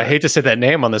Cosby sweater. I hate to say that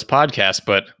name on this podcast,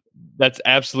 but That's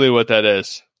absolutely what that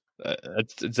is.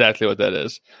 That's exactly what that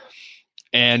is.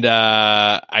 And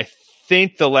I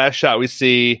think the last shot we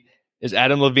see is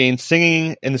Adam Levine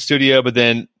singing in the studio, but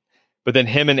then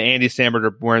him and Andy Samberg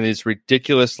are wearing these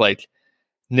ridiculous like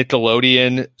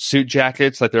Nickelodeon suit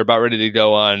jackets, like they're about ready to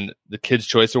go on the Kids'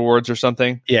 Choice Awards or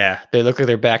something. yeah, they look like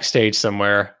they're backstage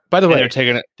somewhere. By the And way, they're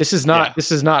taking it. this is not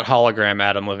hologram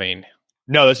Adam Levine.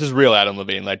 No, this is real Adam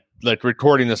Levine, like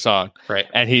recording the song. Right.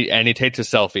 And he takes a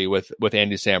selfie with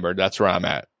Andy Samberg. That's where I'm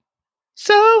at.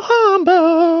 So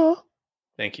humble.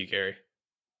 Thank you, Gary.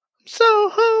 So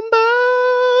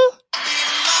humble. I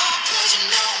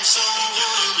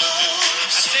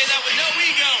say that with no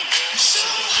ego. So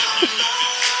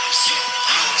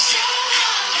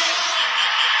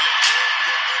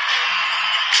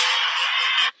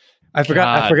I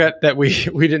forgot that we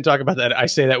didn't talk about that. I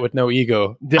say that with no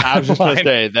ego. I was just going to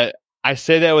say that I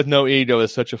say that with no ego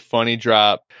is such a funny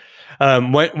drop.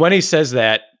 When he says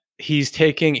that, he's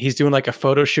doing like a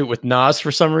photo shoot with Nas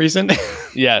for some reason.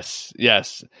 Yes.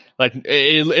 Like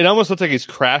it almost looks like he's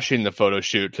crashing the photo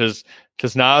shoot because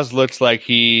Nas looks like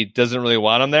he doesn't really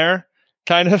want him there,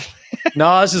 kind of.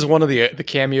 Nas is one of the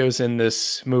cameos in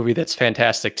this movie that's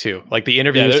fantastic too. Like the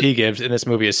interviews he gives in this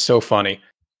movie is so funny.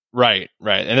 Right.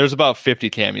 And there's about 50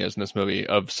 cameos in this movie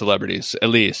of celebrities, at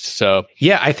least. So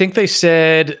Yeah, I think they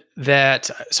said that.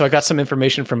 So I got some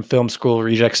information from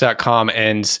filmschoolrejects.com,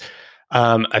 and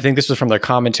I think this was from their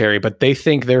commentary, but they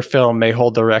think their film may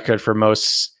hold the record for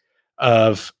most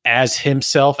of as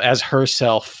herself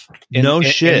in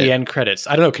the end credits.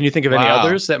 I don't know. Can you think of any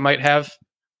others that might have?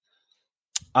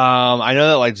 I know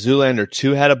that like Zoolander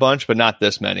 2 had a bunch, but not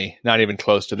this many. Not even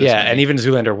close to this many. And even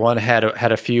Zoolander 1 had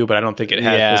a few, but I don't think it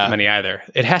had this many either.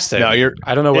 It has to. No,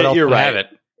 I don't know what else you're would right. have it.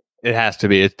 It has to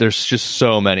be. There's just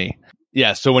so many.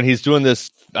 Yeah. So when he's doing this,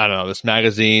 I don't know, this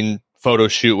magazine photo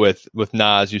shoot with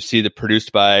Nas, you see the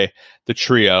produced by the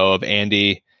trio of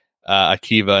Andy,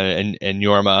 Akiva, and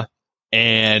Yorma.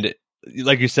 And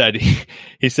like you said,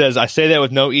 he says, I say that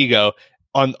with no ego.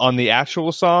 On the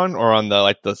actual song or on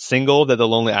the single that the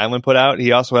Lonely Island put out,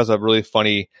 he also has a really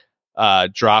funny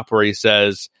drop where he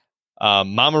says,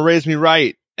 "Mama raised me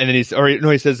right," and then he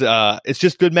says, "It's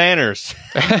just good manners."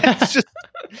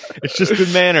 it's just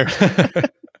good manners.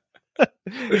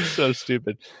 So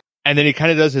stupid. And then he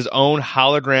kind of does his own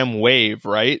hologram wave,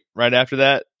 right after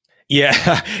that.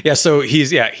 Yeah. So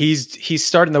he's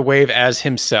starting the wave as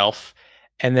himself.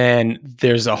 And then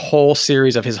there's a whole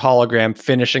series of his hologram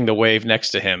finishing the wave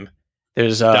next to him.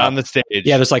 There's down the stage.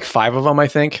 Yeah, there's like 5 of them, I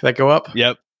think, that go up.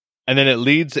 Yep. And then it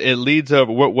leads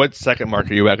over. What second mark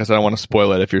are you at? Because I don't want to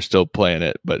spoil it if you're still playing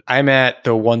it. But I'm at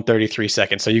the 133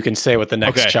 seconds, so you can say what the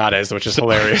next shot is, which is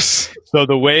hilarious. So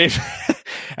the wave,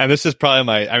 and this is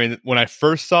probably when I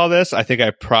first saw this, I think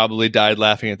I probably died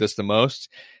laughing at this the most.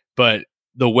 But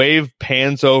the wave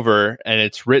pans over and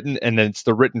it's written, and then it's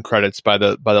the written credits by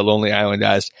the Lonely Island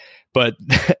guys. But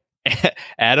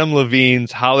Adam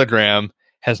Levine's hologram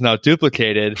has now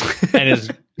duplicated and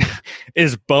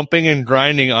is bumping and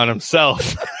grinding on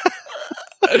himself.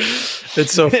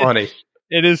 It's so funny.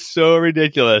 It is so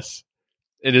ridiculous.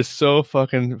 It is so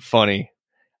fucking funny.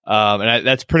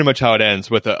 That's pretty much how it ends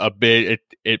with a big.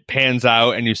 It pans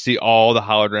out and you see all the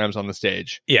holograms on the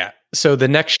stage. Yeah. So the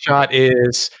next shot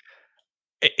is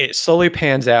it slowly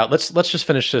pans out. Let's just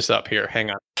finish this up here. Hang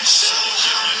on.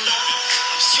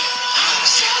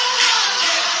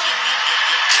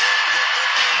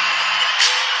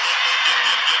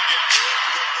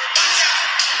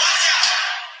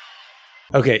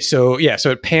 Okay, so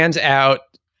it pans out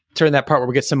during that part where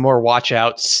we get some more watch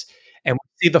outs and we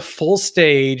see the full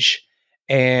stage,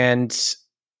 and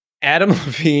Adam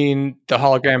Levine, the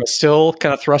hologram, is still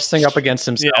kind of thrusting up against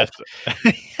himself.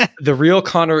 Yes. The real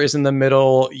Connor is in the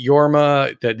middle.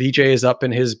 Jorma, the DJ, is up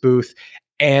in his booth,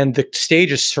 and the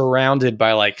stage is surrounded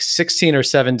by like 16 or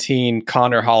 17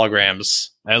 Connor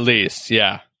holograms. At least,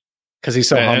 yeah. Because he's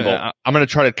so humble. I'm going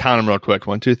to try to count them real quick.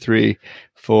 1, 2, 3,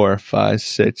 4, 5,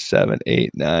 6, 7, 8,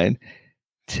 9,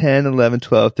 10, 11,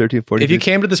 12, 13, 14. If you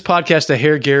came to this podcast to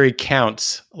hear Gary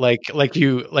count like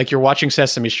you're watching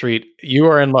Sesame Street, you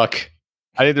are in luck.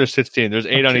 I think there's 16. There's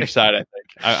 8 on each side, I think.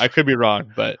 I could be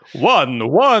wrong, but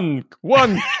one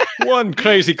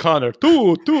crazy Connor,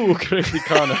 two crazy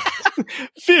Connor,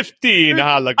 15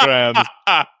 holograms.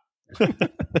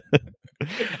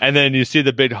 And then you see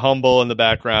the big humble in the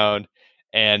background,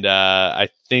 and I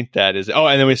think that is. Oh,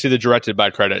 and then we see the directed by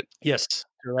credit. Yes,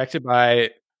 directed by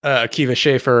Akiva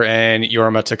Schaffer and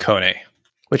Jorma Taccone,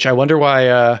 which I wonder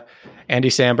why Andy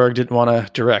Samberg didn't want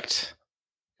to direct.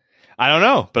 I don't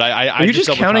know, but Are you just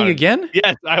counting again?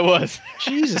 Yes, I was.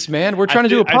 Jesus, man, we're trying to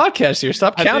do a podcast here.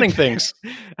 Stop counting things.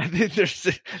 I think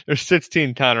there's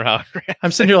 16 Connor holograms.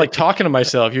 I'm sitting here like talking to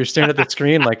myself. You're staring at the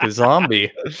screen like a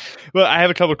zombie. Well, I have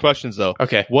a couple of questions though.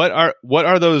 Okay, what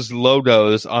are those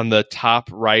logos on the top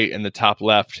right and the top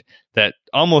left that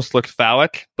almost look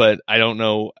phallic, but I don't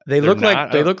know. They look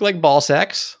like ball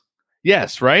sacks.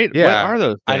 Yes, right. Yeah, what are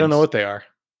those things? I don't know what they are.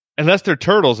 Unless they're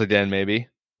turtles again, maybe.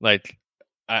 Like.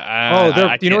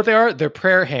 You know what they are? They're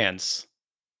prayer hands.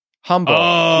 Humble.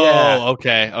 Oh,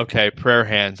 yeah. Okay. Prayer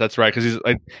hands. That's right. Because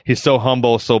he's so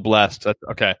humble, so blessed.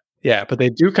 Okay. Yeah, but they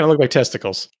do kind of look like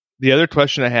testicles. The other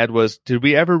question I had was, did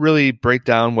we ever really break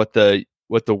down what the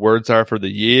words are for the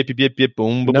yip yip yip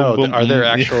boom boom? No, boom, are there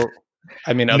actual?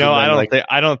 I mean, no,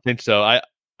 I don't think so.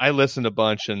 I listened a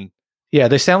bunch and yeah,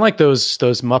 they sound like those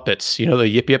Muppets. You know, the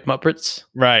Yip Yip Muppets,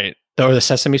 right? Or the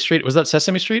Sesame Street. Was that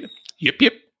Sesame Street? Yip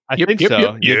Yip. I think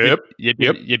so. Yep.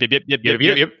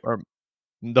 Or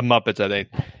the Muppets, I think.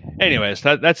 Anyways,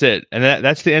 that's it. And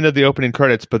that's the end of the opening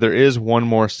credits, but there is one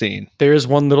more scene. There is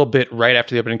one little bit right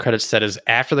after the opening credits that is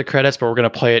after the credits, but we're going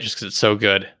to play it just because it's so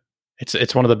good.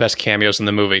 It's one of the best cameos in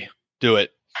the movie. Do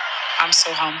it. I'm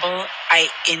so humble. I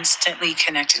instantly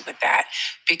connected with that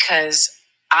because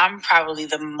I'm probably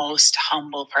the most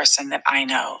humble person that I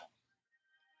know.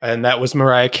 And that was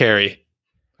Mariah Carey.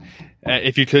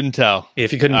 If you couldn't tell.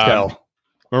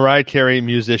 Mariah Carey,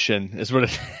 musician, is what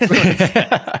it is.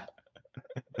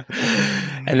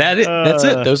 And that's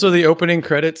it. Those are the opening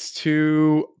credits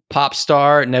to Pop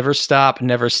Star, Never Stop,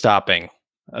 Never Stopping.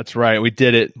 That's right. We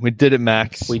did it. We did it,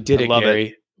 Max. We did it,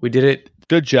 Gary. We did it.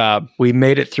 Good job. We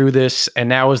made it through this, and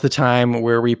now is the time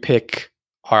where we pick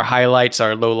our highlights,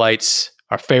 our lowlights,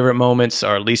 our favorite moments,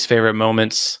 our least favorite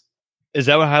moments. Is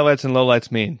that what highlights and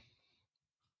lowlights mean?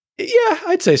 Yeah,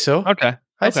 I'd say so. Okay.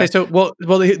 I'd say so. Well,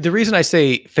 the reason I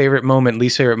say favorite moment,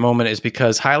 least favorite moment is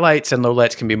because highlights and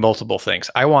lowlights can be multiple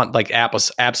things. I want like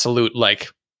absolute like.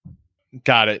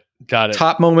 Got it.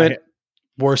 Top moment,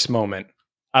 worst moment.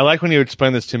 I like when you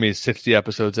explain this to me 60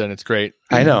 episodes in. It's great.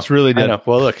 I know. It's really good. I know.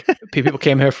 Well, look, people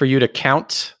came here for you to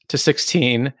count to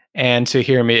 16 and to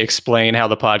hear me explain how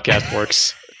the podcast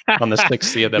works. On the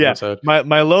 60th episode.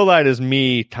 My low light is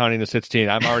me counting to 16.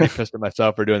 I'm already pissed at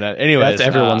myself for doing that. Anyway, that's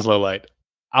everyone's low light.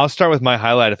 I'll start with my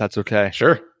highlight if that's okay.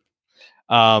 Sure.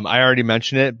 I already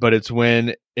mentioned it, but it's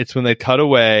when they cut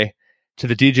away to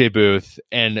the DJ booth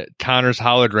and Connor's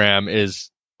hologram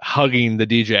is hugging the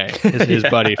DJ, his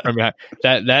buddy from behind.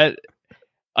 That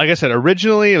like I said,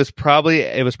 originally it was probably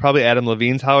Adam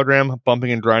Levine's hologram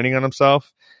bumping and grinding on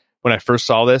himself when I first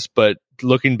saw this, but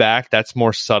looking back, that's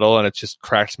more subtle, and it just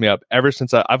cracks me up. Ever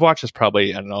since I've watched this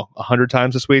probably, I don't know, 100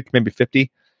 times this week, maybe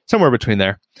 50, somewhere between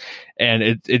there, and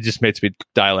it just makes me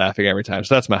die laughing every time.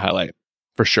 So that's my highlight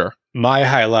for sure. My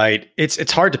highlight,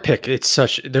 it's hard to pick.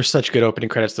 There's such good opening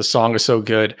credits. The song is so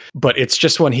good, but it's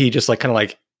just when he just like kind of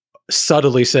like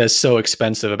subtly says "so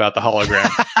expensive" about the hologram.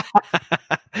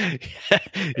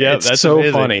 Yeah, it's that's so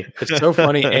amazing. funny. It's so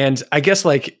funny, and I guess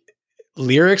like.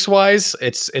 Lyrics wise,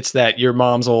 it's that your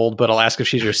mom's old, but I'll ask if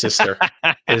she's your sister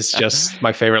is just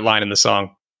my favorite line in the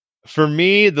song. For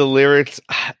me, the lyrics,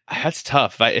 that's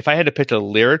tough. If I had to pick a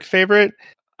lyric favorite,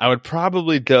 I would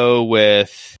probably go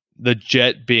with the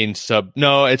jet being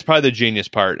no, it's probably the genius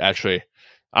part. Actually,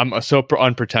 I'm so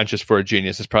unpretentious for a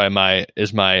genius. It's probably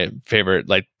my favorite,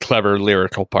 like, clever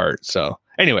lyrical part. So,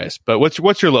 anyways, but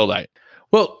what's your low light?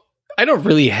 Well, I don't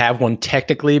really have one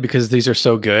technically because these are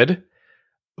so good.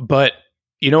 But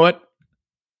you know what?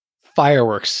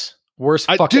 Fireworks. Worst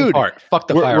fucking part. Fuck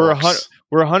the fireworks.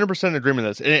 We're 100% in agreement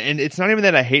with this. And it's not even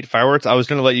that I hate fireworks. I was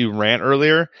going to let you rant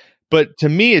earlier. But to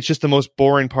me, it's just the most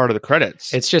boring part of the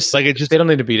credits. It's just like they don't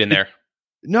need to be in there.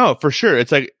 No, for sure.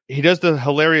 It's like he does the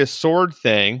hilarious sword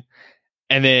thing,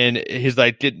 and then he's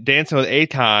like dancing with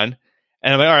Akon,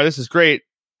 and I'm like, all right, this is great.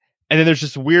 And then there's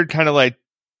just weird kind of like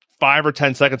 5 or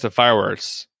 10 seconds of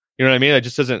fireworks. You know what I mean? It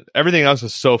just doesn't. Everything else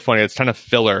is so funny. It's kind of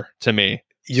filler to me.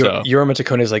 Yorma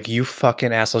Taccone is like, you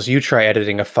fucking assholes. You try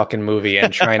editing a fucking movie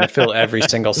and trying to fill every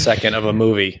single second of a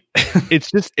movie.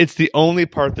 It's the only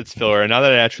part that's filler. And now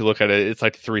that I actually look at it, it's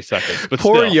like 3 seconds. But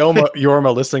poor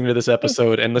Yorma listening to this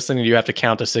episode and listening to you have to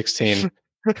count to 16.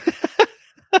 All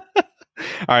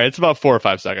right, it's about 4 or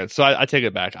 5 seconds. So I take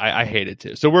it back. I hate it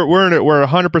too. So we're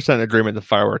 100% in agreement. The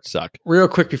fireworks suck. Real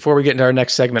quick before we get into our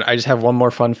next segment, I just have one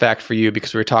more fun fact for you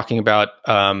because we were talking about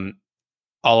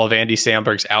all of Andy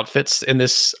Samberg's outfits in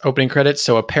this opening credits.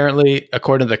 So apparently,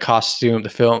 according to the costume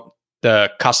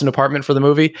department for the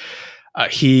movie,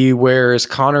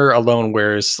 Connor alone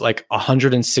wears like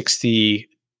 160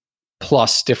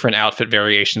 plus different outfit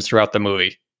variations throughout the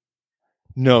movie.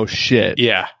 No shit.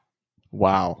 Yeah.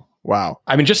 Wow.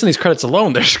 I mean, just in these credits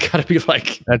alone, there's got to be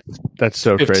like that's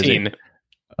so 15. Crazy.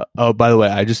 Oh, by the way,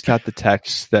 I just got the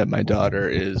text that my daughter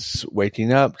is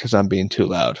waking up because I'm being too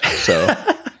loud. So.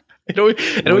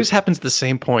 It always happens at the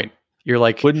same point. You're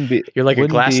like a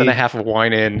glass and a half of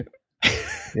wine in.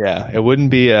 Yeah, it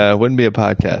wouldn't be a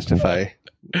podcast if I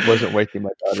wasn't waking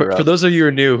my daughter up. For those of you who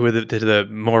are new who did the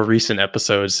more recent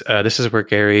episodes, this is where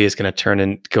Gary is going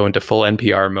to go into full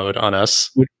NPR mode on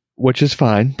us, which is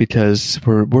fine because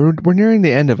we're nearing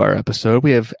the end of our episode.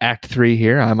 We have Act 3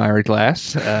 here. I'm Ira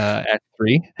Glass. Act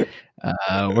 3.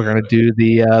 We're gonna do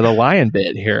the lion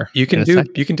bit here. You can do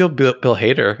Bill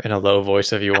Hader in a low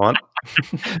voice if you want.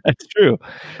 That's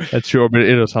true, but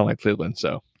it'll sound like Cleveland.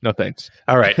 So no thanks.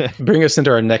 All right, bring us into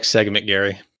our next segment,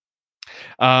 Gary.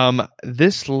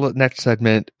 This next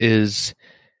segment is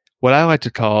what I like to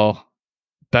call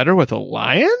Better with a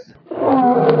Lion.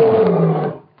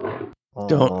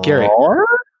 Don't, Gary.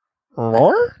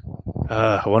 Roar?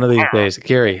 One of these days,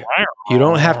 Gary. You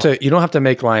don't have to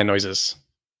make lion noises.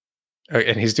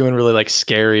 And he's doing really like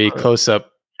scary close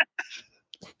up.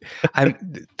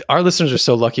 Our listeners are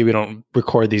so lucky we don't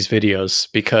record these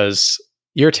videos because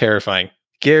you're terrifying.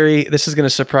 Gary, this is going to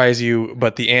surprise you,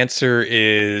 but the answer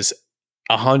is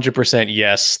 100%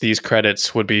 yes. These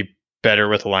credits would be better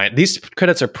with a lion. These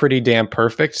credits are pretty damn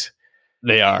perfect.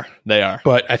 They are.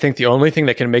 But I think the only thing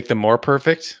that can make them more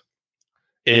perfect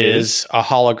is a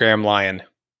hologram lion.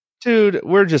 Dude,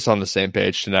 we're just on the same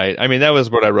page tonight. I mean, that was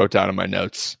what I wrote down in my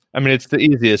notes. I mean, it's the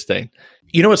easiest thing.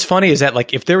 You know what's funny is that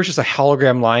like if there was just a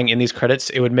hologram lying in these credits,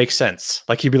 it would make sense.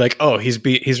 Like you'd be like, oh, he's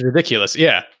ridiculous.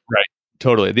 Yeah. Right.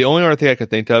 Totally. The only other thing I could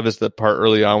think of is the part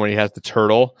early on when he has the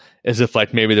turtle, as if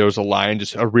like maybe there was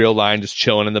a real lion just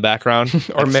chilling in the background.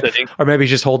 or maybe he's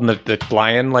just holding the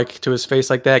lion like to his face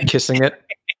like that, kissing it.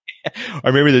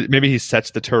 Or maybe he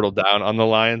sets the turtle down on the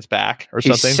lion's back or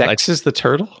something. He sexes the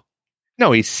turtle?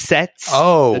 No, he sets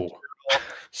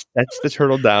the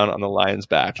turtle down on the lion's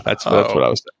back. That's what I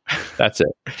was saying. That's it.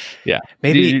 Yeah.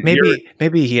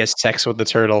 Maybe he has sex with the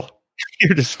turtle.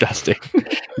 You're disgusting.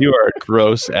 You are a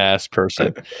gross ass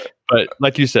person. But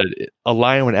like you said, a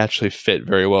lion would actually fit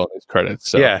very well in these credits.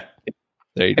 So yeah.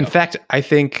 There you go. In fact, I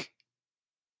think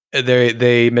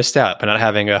they missed out by not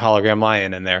having a hologram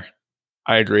lion in there.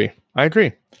 I agree.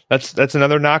 That's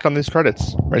another knock on these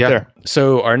credits right there.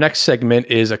 So our next segment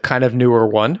is a kind of newer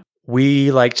one.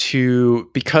 We like to,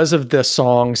 because of the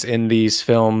songs in these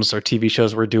films or TV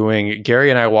shows we're doing, Gary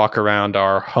and I walk around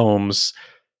our homes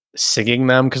singing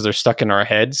them because they're stuck in our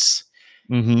heads.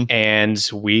 Mm-hmm. And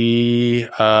we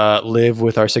live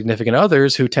with our significant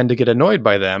others who tend to get annoyed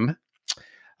by them.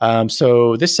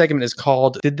 So this segment is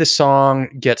called, Did the Song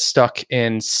Get Stuck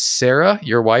in Sarah,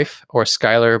 your wife, or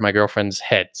Skylar, my girlfriend's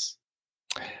heads?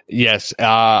 Yes.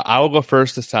 I will go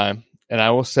first this time. And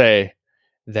I will say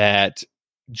that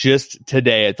just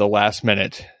today at the last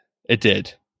minute, it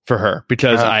did for her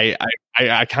because I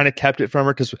kind of kept it from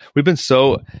her because we've been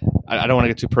so, I don't want to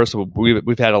get too personal, but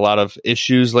we've had a lot of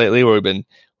issues lately where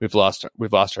we've lost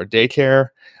our daycare.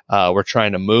 We're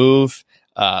trying to move,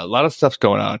 a lot of stuff's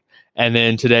going on. And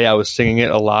then today I was singing it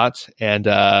a lot and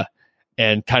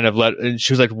kind of and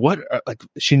she was like, what? Like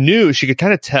she knew, she could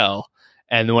kind of tell.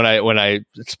 And when I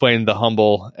explained the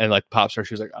humble and like pop star,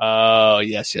 she was like, "Oh,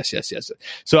 yes."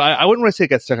 So I wouldn't want to say it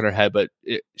got stuck in her head, but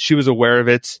she was aware of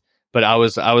it. But I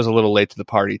was a little late to the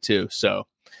party too. So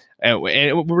and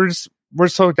we're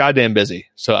so goddamn busy.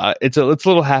 So it's a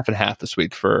little half and half this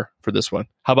week for this one.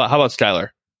 How about Skylar?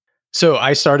 So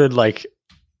I started like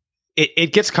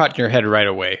it gets caught in your head right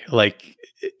away. Like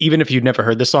even if you've never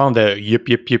heard the song, the yip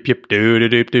yip yip yip doo doo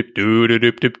doo doo doo doo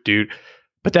doo doo doo.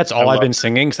 But that's all I've been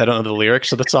singing because I don't know the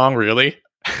lyrics of the song really.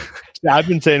 I've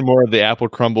been saying more of the apple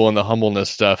crumble and the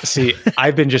humbleness stuff. See,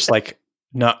 I've been just like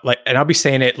not like, and I'll be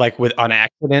saying it like with on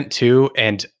accident too,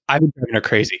 and I've been driving her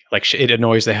crazy. Like it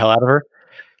annoys the hell out of her.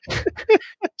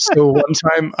 So one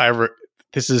time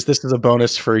this is a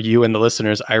bonus for you and the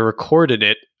listeners. I recorded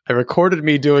it. I recorded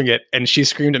me doing it, and she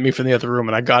screamed at me from the other room,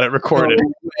 and I got it recorded.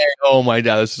 Oh my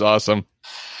God, this is awesome.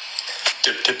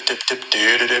 Dip, dip, dip, dip, dip,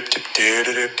 dip, dip, dip,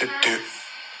 dip, dip, dip.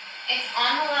 It's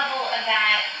on the level of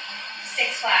that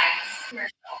Six Flags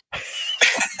commercial.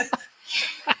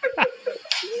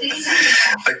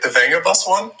 Like the Vangabus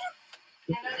one?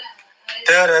 I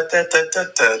don't know. It's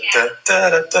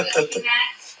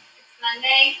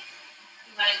Monday.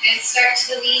 You want a good start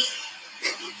to the week?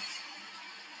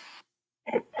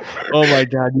 Oh my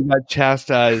God, you got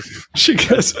chastised. She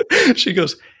goes,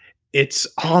 it's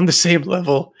on the same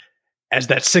level as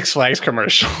that Six Flags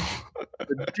commercial.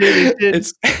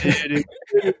 It's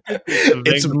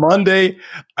Monday.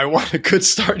 I want a good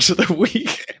start to the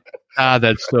week.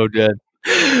 That's so good.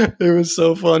 It was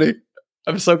so funny.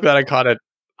 I'm so glad I caught it.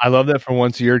 I love that for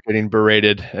once you're getting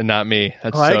berated and not me.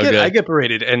 That's so good. I get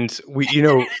berated, and we,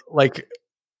 like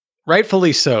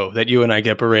rightfully so that you and I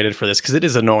get berated for this because it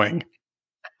is annoying.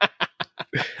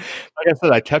 Like I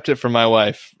said, I kept it from my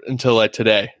wife until like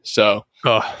today. So,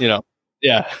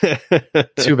 yeah.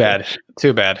 Too bad.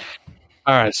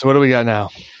 All right. So what do we got now?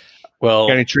 Well,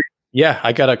 got any treats? Yeah,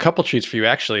 I got a couple treats for you,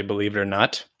 actually, believe it or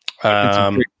not.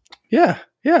 Yeah.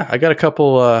 I got a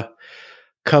couple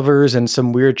covers and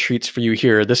some weird treats for you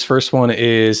here. This first one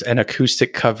is an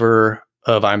acoustic cover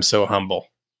of I'm So Humble.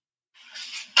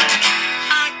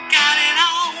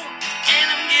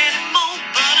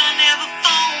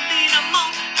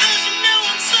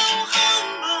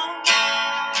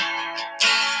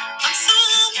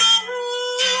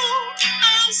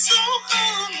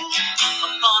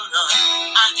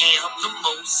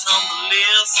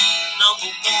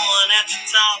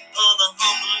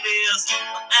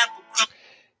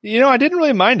 I didn't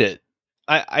really mind it.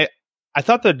 I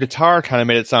thought the guitar kind of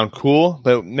made it sound cool,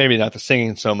 but maybe not the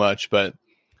singing so much, but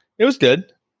it was good.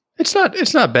 It's not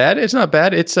bad. It's not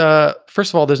bad. It's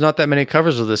first of all, there's not that many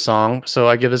covers of this song, so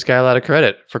I give this guy a lot of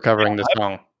credit for covering this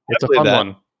song. It's a fun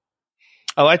one.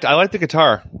 I like the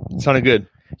guitar. It sounded good.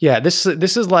 Yeah, this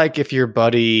is like if your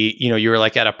buddy, you were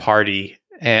like at a party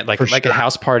and like a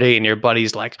house party, and your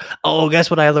buddy's like, "Oh, guess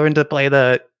what? I learned to play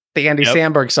the Andy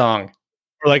Samberg song."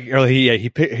 Or he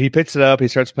picks it up. He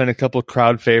starts playing a couple of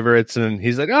crowd favorites, and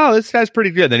he's like, "Oh, this guy's pretty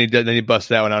good." Then he busts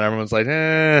that one out. Everyone's like,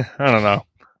 I don't know.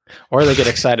 Or they get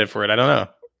excited for it. I don't know.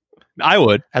 I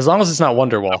would, as long as it's not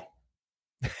Wonderwall.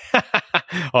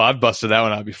 Oh, I've busted that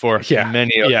one out before. Yeah,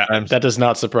 many times. That does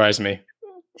not surprise me.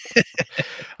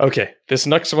 Okay, this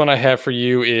next one I have for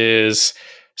you is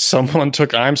someone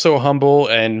took I'm So Humble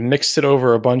and mixed it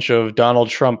over a bunch of Donald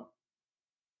Trump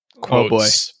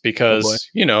quotes because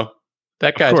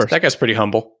that guy's pretty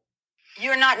humble.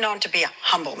 You're not known to be a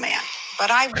humble man, but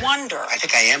I wonder. I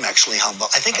think I am actually humble.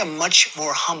 I think I'm much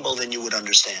more humble than you would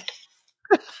understand.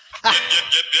 The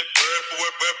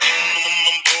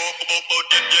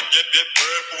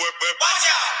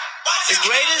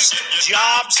greatest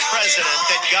jobs president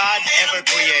that God ever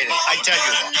created. I tell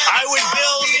you that. I would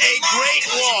build a great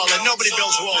wall, and nobody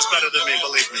builds walls better than me,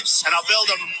 believe me. And I'll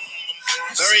build them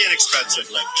very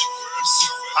inexpensively.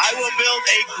 I will build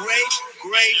a great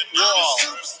wall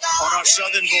on our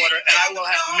southern border, and I will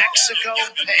have Mexico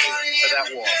pay for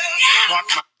that wall.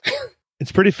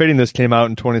 It's pretty fitting this came out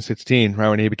in 2016, right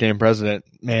when he became president.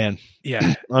 Man,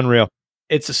 yeah, unreal.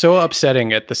 It's so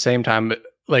upsetting at the same time.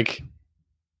 Like,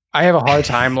 I have a hard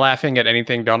time laughing at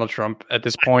anything Donald Trump at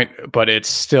this point, but it's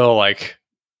still like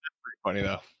pretty funny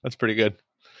though. That's pretty good.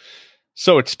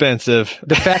 So expensive.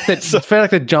 The fact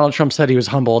that Donald Trump said he was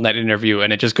humble in that interview,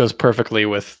 and it just goes perfectly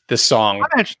with this song.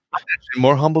 I'm actually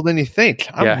more humble than you think.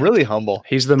 I'm really humble.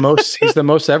 He's the most. He's the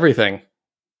most everything.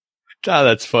 Oh,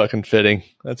 that's fucking fitting.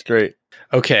 That's great.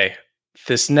 Okay,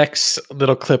 this next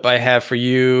little clip I have for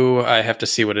you, I have to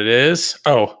see what it is.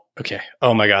 Oh, okay.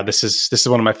 Oh my God, this is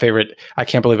one of my favorite. I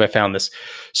can't believe I found this.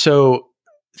 So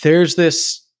there's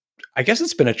this. I guess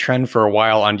it's been a trend for a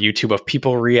while on YouTube of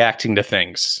people reacting to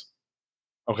things.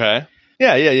 Okay.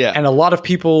 Yeah. And a lot of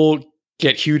people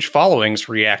get huge followings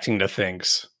reacting to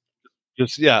things.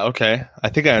 Okay. I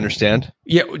think I understand.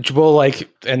 Yeah, well, like,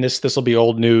 and this will be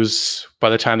old news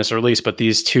by the time this is released, but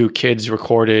these two kids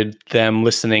recorded them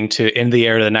listening to "In the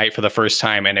Air of the Night" for the first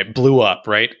time, and it blew up.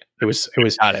 Right? It was.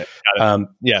 Got it.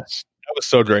 Yes, that was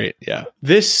so great. Yeah.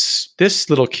 This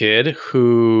little kid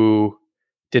who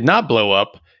did not blow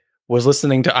up was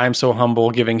listening to "I'm So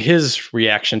Humble," giving his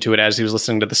reaction to it as he was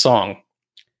listening to the song.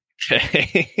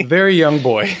 Okay. Very young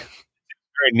boy.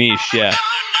 Very niche. Yeah.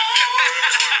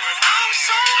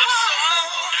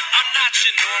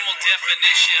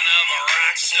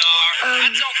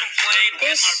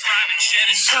 This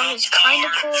song is kind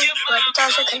of cool, but it's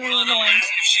also kind of annoying.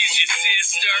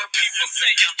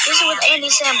 This is with Andy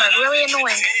Samberg, really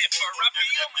annoying.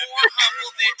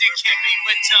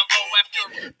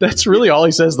 That's really all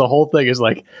he says. The whole thing is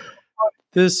like,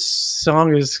 this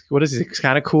song is, what is it? It's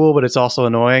kind of cool, but it's also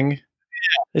annoying.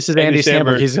 This is Andy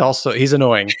Samberg. He's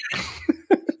annoying.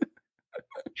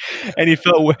 And he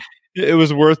felt it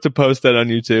was worth to post that on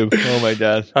YouTube. Oh my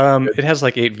God. It has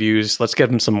like 8 views. Let's give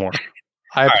him some more.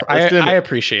 I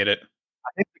appreciate it.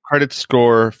 I think the Credit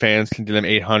Score fans can give them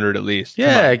 800 at least.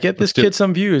 Yeah, get this kid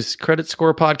some views.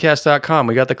 CreditScorePodcast.com.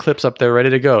 We got the clips up there ready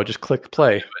to go. Just click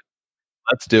play.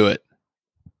 Let's do it.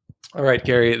 All right,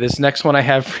 Gary, this next one I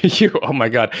have for you. Oh my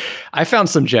God. I found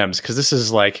some gems because this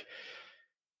is like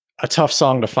a tough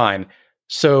song to find.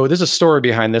 So there's a story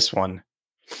behind this one.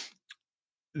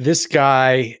 This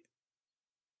guy,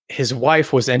 his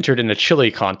wife was entered in a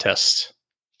chili contest.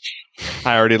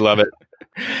 I already love it.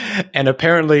 And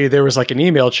apparently there was like an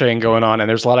email chain going on, and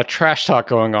there's a lot of trash talk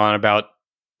going on about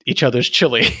each other's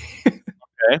chili.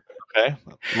 Okay.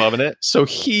 Loving it. So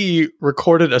he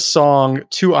recorded a song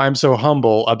to "I'm So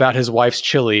Humble" about his wife's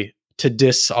chili to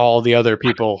diss all the other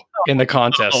people in the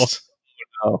contest.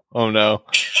 Oh no.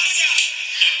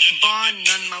 Bar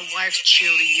none, my wife's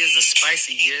chili is the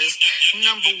spiciest.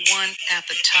 Number 1 at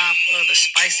the top of the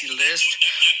spicy list.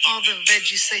 All the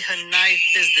veggies say her knife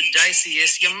is the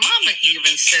diciest. Your mama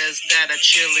even says that a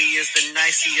chili is the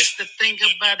nicest. The thing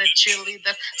about a chili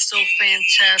that's so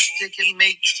fantastic, it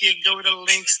makes you go to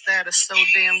lengths that are so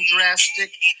damn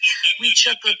drastic. We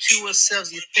chuckle to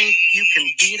ourselves, you think you can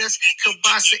beat us?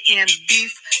 Kielbasa and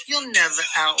beef, you'll never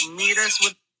outmeet us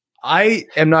with. I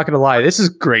am not going to lie. This is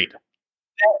great.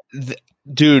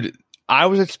 Dude, I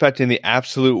was expecting the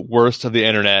absolute worst of the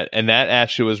internet, and that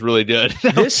actually was really good.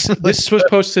 This was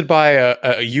posted by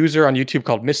a user on YouTube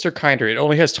called Mr. Kinder. It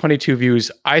only has 22 views.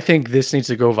 I think this needs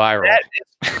to go viral. That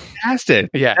is fantastic.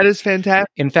 Yeah. That is fantastic.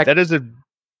 In fact,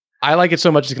 I like it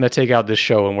so much it's going to take out this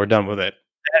show and we're done with it.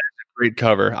 That is a great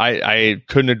cover. I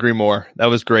couldn't agree more. That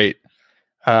was great.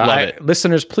 Love it.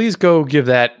 Listeners, please go give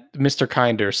that Mr.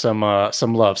 Kinder some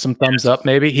love, some thumbs up.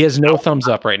 Maybe he has no thumbs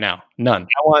up right now, none.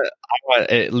 I want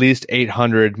at least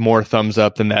 800 more thumbs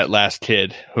up than that last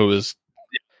kid who was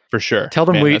for sure. Tell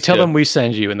them we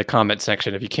send you in the comment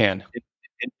section if you can.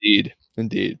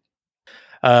 Indeed.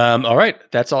 All right,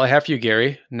 that's all I have for you,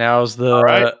 Gary. Now's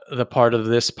the part of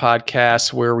this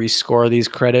podcast where we score these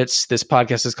credits. This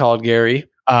podcast is called Gary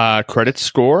Credit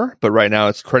Score, but right now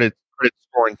it's Credit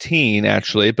Scoring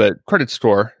actually, but Credit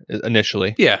Score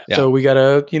initially. Yeah. So we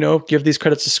gotta, give these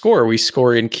credits a score. We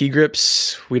score in key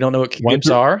grips. We don't know what key grips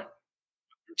are.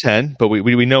 10, but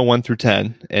we know 1 through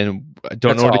 10, and I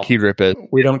don't know what a key grip is.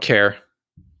 We don't care.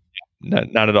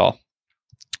 Not at all.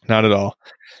 Not at all.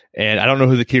 And I don't know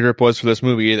who the key grip was for this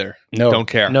movie either. No, don't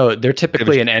care. No, they're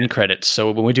typically in end credits.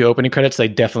 So when we do opening credits, they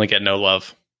definitely get no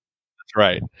love. That's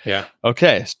right. Yeah.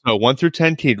 Okay. So 1 through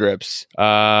 10 key grips.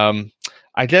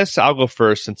 I guess I'll go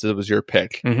first since it was your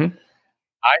pick. Mm-hmm.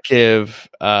 I give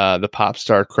the pop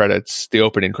star credits, the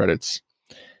opening credits,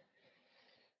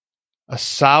 a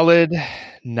solid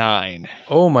 9.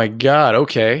 Oh my God.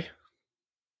 Okay.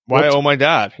 Why? Oh my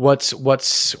God.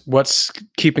 What's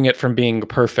keeping it from being a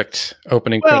perfect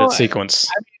opening credit sequence?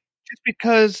 Just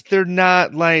because they're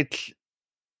not like.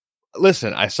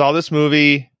 Listen, I saw this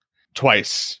movie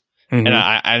twice, mm-hmm.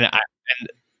 and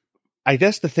I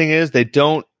guess the thing is they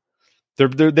don't.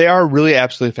 They are really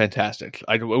absolutely fantastic.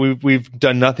 We've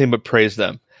done nothing but praise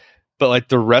them, but like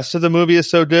the rest of the movie is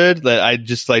so good that I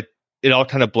just like it all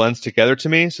kind of blends together to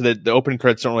me, so that the opening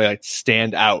credits don't really like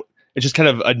stand out. It's just kind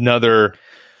of another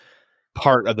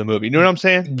part of the movie. You know what I'm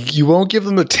saying? You won't give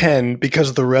them a 10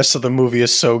 because the rest of the movie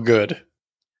is so good.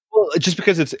 Well, just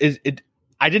because it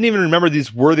I didn't even remember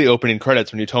these were the opening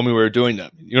credits when you told me we were doing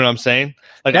them. You know what I'm saying?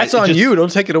 Like that's on you.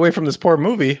 Don't take it away from this poor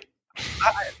movie.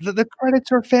 The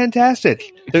credits are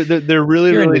fantastic. They're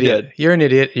really, really good. You're an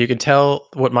idiot. You can tell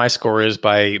what my score is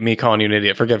by me calling you an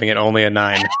idiot for giving it only a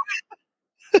 9.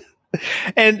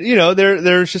 And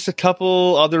there's just a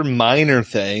couple other minor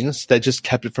things that just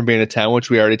kept it from being a 10, which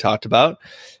we already talked about.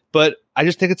 But I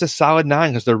just think it's a solid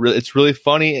 9 because it's really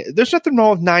funny. There's nothing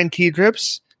wrong with 9 key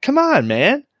drips. Come on,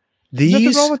 man. There's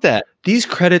nothing wrong with that. These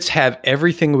credits have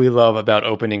everything we love about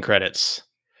opening credits.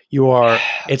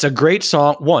 It's a great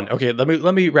song. Okay, let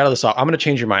me rattle this off. I'm going to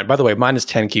change your mind. By the way, mine is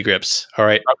 10 key grips. All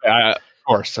right. Okay,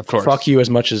 of course. Fuck you as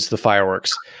much as the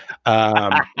fireworks.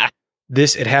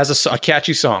 It has a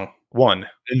catchy song. 1.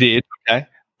 Indeed. Okay.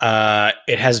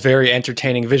 It has very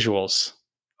entertaining visuals.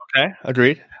 Okay.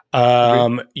 Agreed.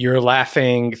 You're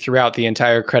laughing throughout the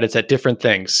entire credits at different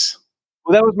things.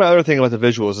 Well, that was my other thing about the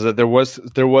visuals is that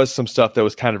there was some stuff that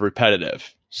was kind of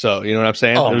repetitive. So you know what I'm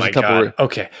saying? Oh my god!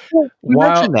 Okay, we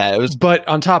mentioned that. But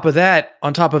on top of that,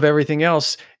 on top of everything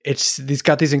else, it's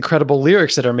got these incredible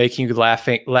lyrics that are making you laugh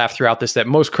throughout this. That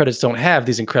most credits don't have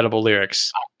these incredible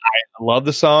lyrics. I love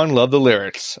the song, love the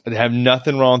lyrics. I have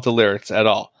nothing wrong with the lyrics at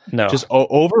all. No, just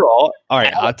overall. All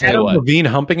right, I'll tell you what. Levine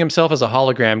humping himself as a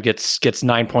hologram gets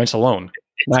 9 points alone.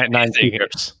 Nine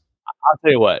figures. I'll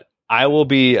tell you what. I will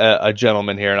be a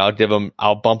gentleman here, and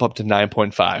I'll bump up to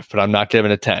 9.5, but I'm not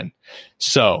giving a 10.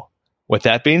 So, with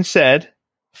that being said,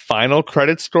 final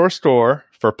credit score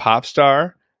for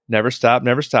Popstar, Never Stop,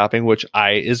 Never Stopping, which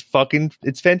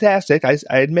it's fantastic. I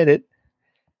admit it.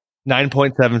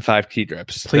 9.75 key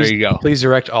drips. There you go. Please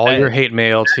direct all your hate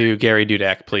mail to Gary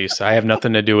Dudak, please. I have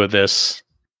nothing to do with this.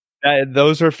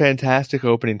 Those are fantastic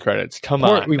opening credits. Come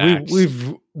on,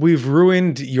 we've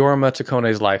ruined Yorma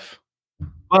Takone's life.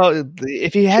 Well,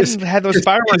 if he hadn't had those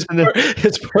fireworks,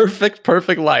 his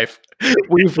perfect life,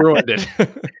 we've ruined it.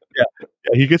 Yeah,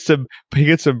 he gets to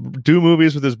do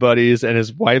movies with his buddies, and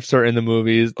his wives are in the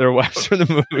movies. Their wives are in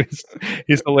the movies.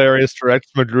 He's hilarious. Directs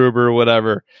MacGruber,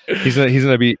 whatever. He's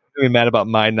gonna be mad about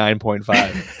my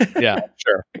 9.5. Yeah, I'm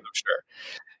sure.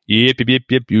 Yip yip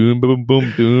yip boom boom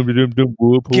boom boom boom boom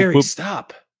boom. Gary,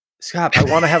 stop. I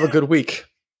want to have a good week.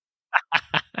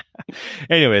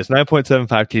 Anyways,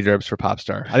 9.75 key drips for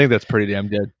Popstar. I think that's pretty damn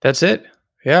good. That's it.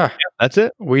 Yeah, that's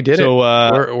it. We did it.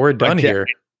 We're done here.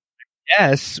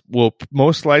 Yes, well,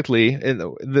 most likely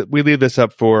we leave this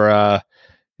up for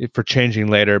changing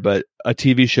later, but a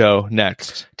TV show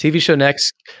next.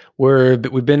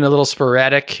 We've been a little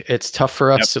sporadic. It's tough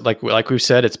for us. Yep. Like we've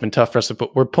said, it's been tough for us,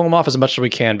 but we're pulling them off as much as we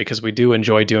can because we do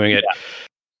enjoy doing it. Yeah.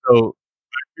 So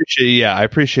I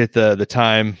appreciate the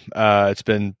time. I've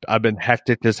been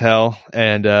hectic as hell,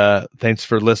 and thanks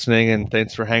for listening and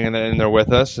thanks for hanging in there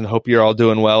with us, and hope you're all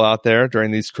doing well out there during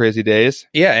these crazy days.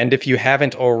 Yeah, and if you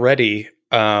haven't already,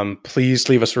 please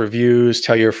leave us reviews,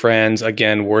 tell your friends.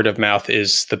 Again, word of mouth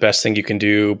is the best thing you can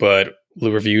do, but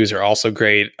the reviews are also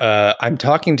great. I'm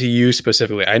talking to you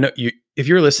specifically. I know you, if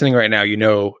you're listening right now, you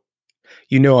know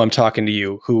I'm talking to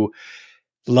you, who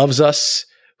loves us,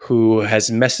 who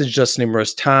has messaged us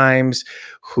numerous times,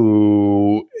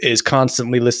 who is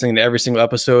constantly listening to every single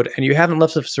episode, and you haven't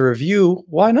left us a review.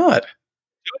 Why not?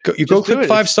 Go click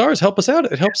 5 stars. Help us out.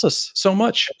 It helps us so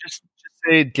much. Just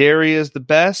say Gary is the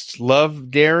best.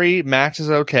 Love Gary. Max is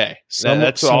okay.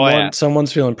 That's all I ask.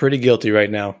 Someone's feeling pretty guilty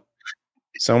right now.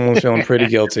 Someone's feeling pretty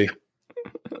guilty.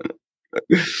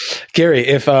 Gary,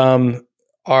 if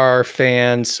our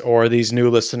fans or these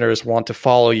new listeners want to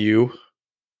follow you,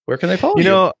 where can they follow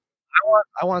you?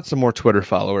 I want some more Twitter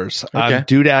followers. Okay. I'm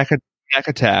Dudak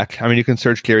Attack. I mean, you can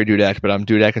search Gary Dudak, but I'm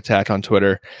Dudak Attack on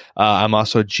Twitter. I'm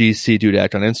also GC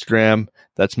Dudak on Instagram.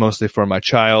 That's mostly for my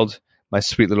child, my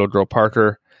sweet little girl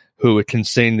Parker, who can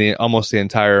sing almost the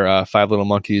entire 5 Little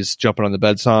Monkeys Jumping on the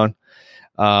Bed song.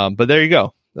 But there you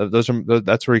go.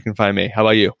 That's where you can find me. How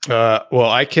about you? Well,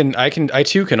 I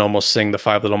too can almost sing the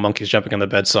 5 Little Monkeys Jumping on the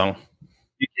Bed song.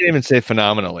 You can't even say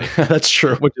phenomenally. That's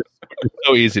true. Which is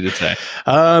so easy to say.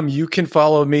 You can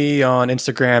follow me on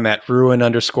Instagram at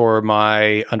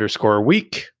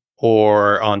ruin_my_week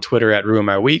or on Twitter at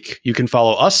ruinmyweek. You can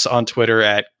follow us on Twitter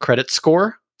at credit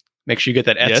score. Make sure you get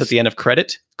that S at the end of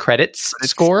credits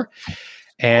score.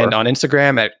 And on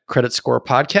Instagram at credit score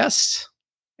podcast.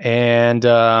 And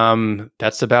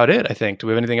that's about it, I think. Do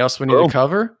we have anything else we need to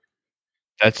cover?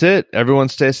 That's it. Everyone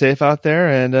stay safe out there,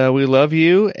 and we love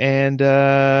you. And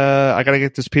I got to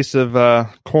get this piece of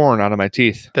corn out of my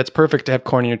teeth. That's perfect to have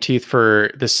corn in your teeth for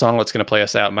this song that's going to play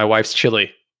us out. My wife's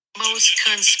chili. Most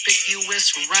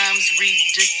conspicuous, rhymes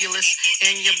ridiculous,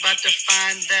 and you're about to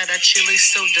find that our chili's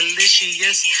so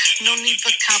delicious. No need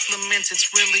for compliments, it's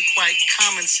really quite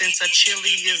common sense. Our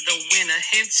chili is the winner,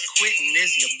 hence quitting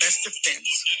is your best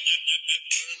defense.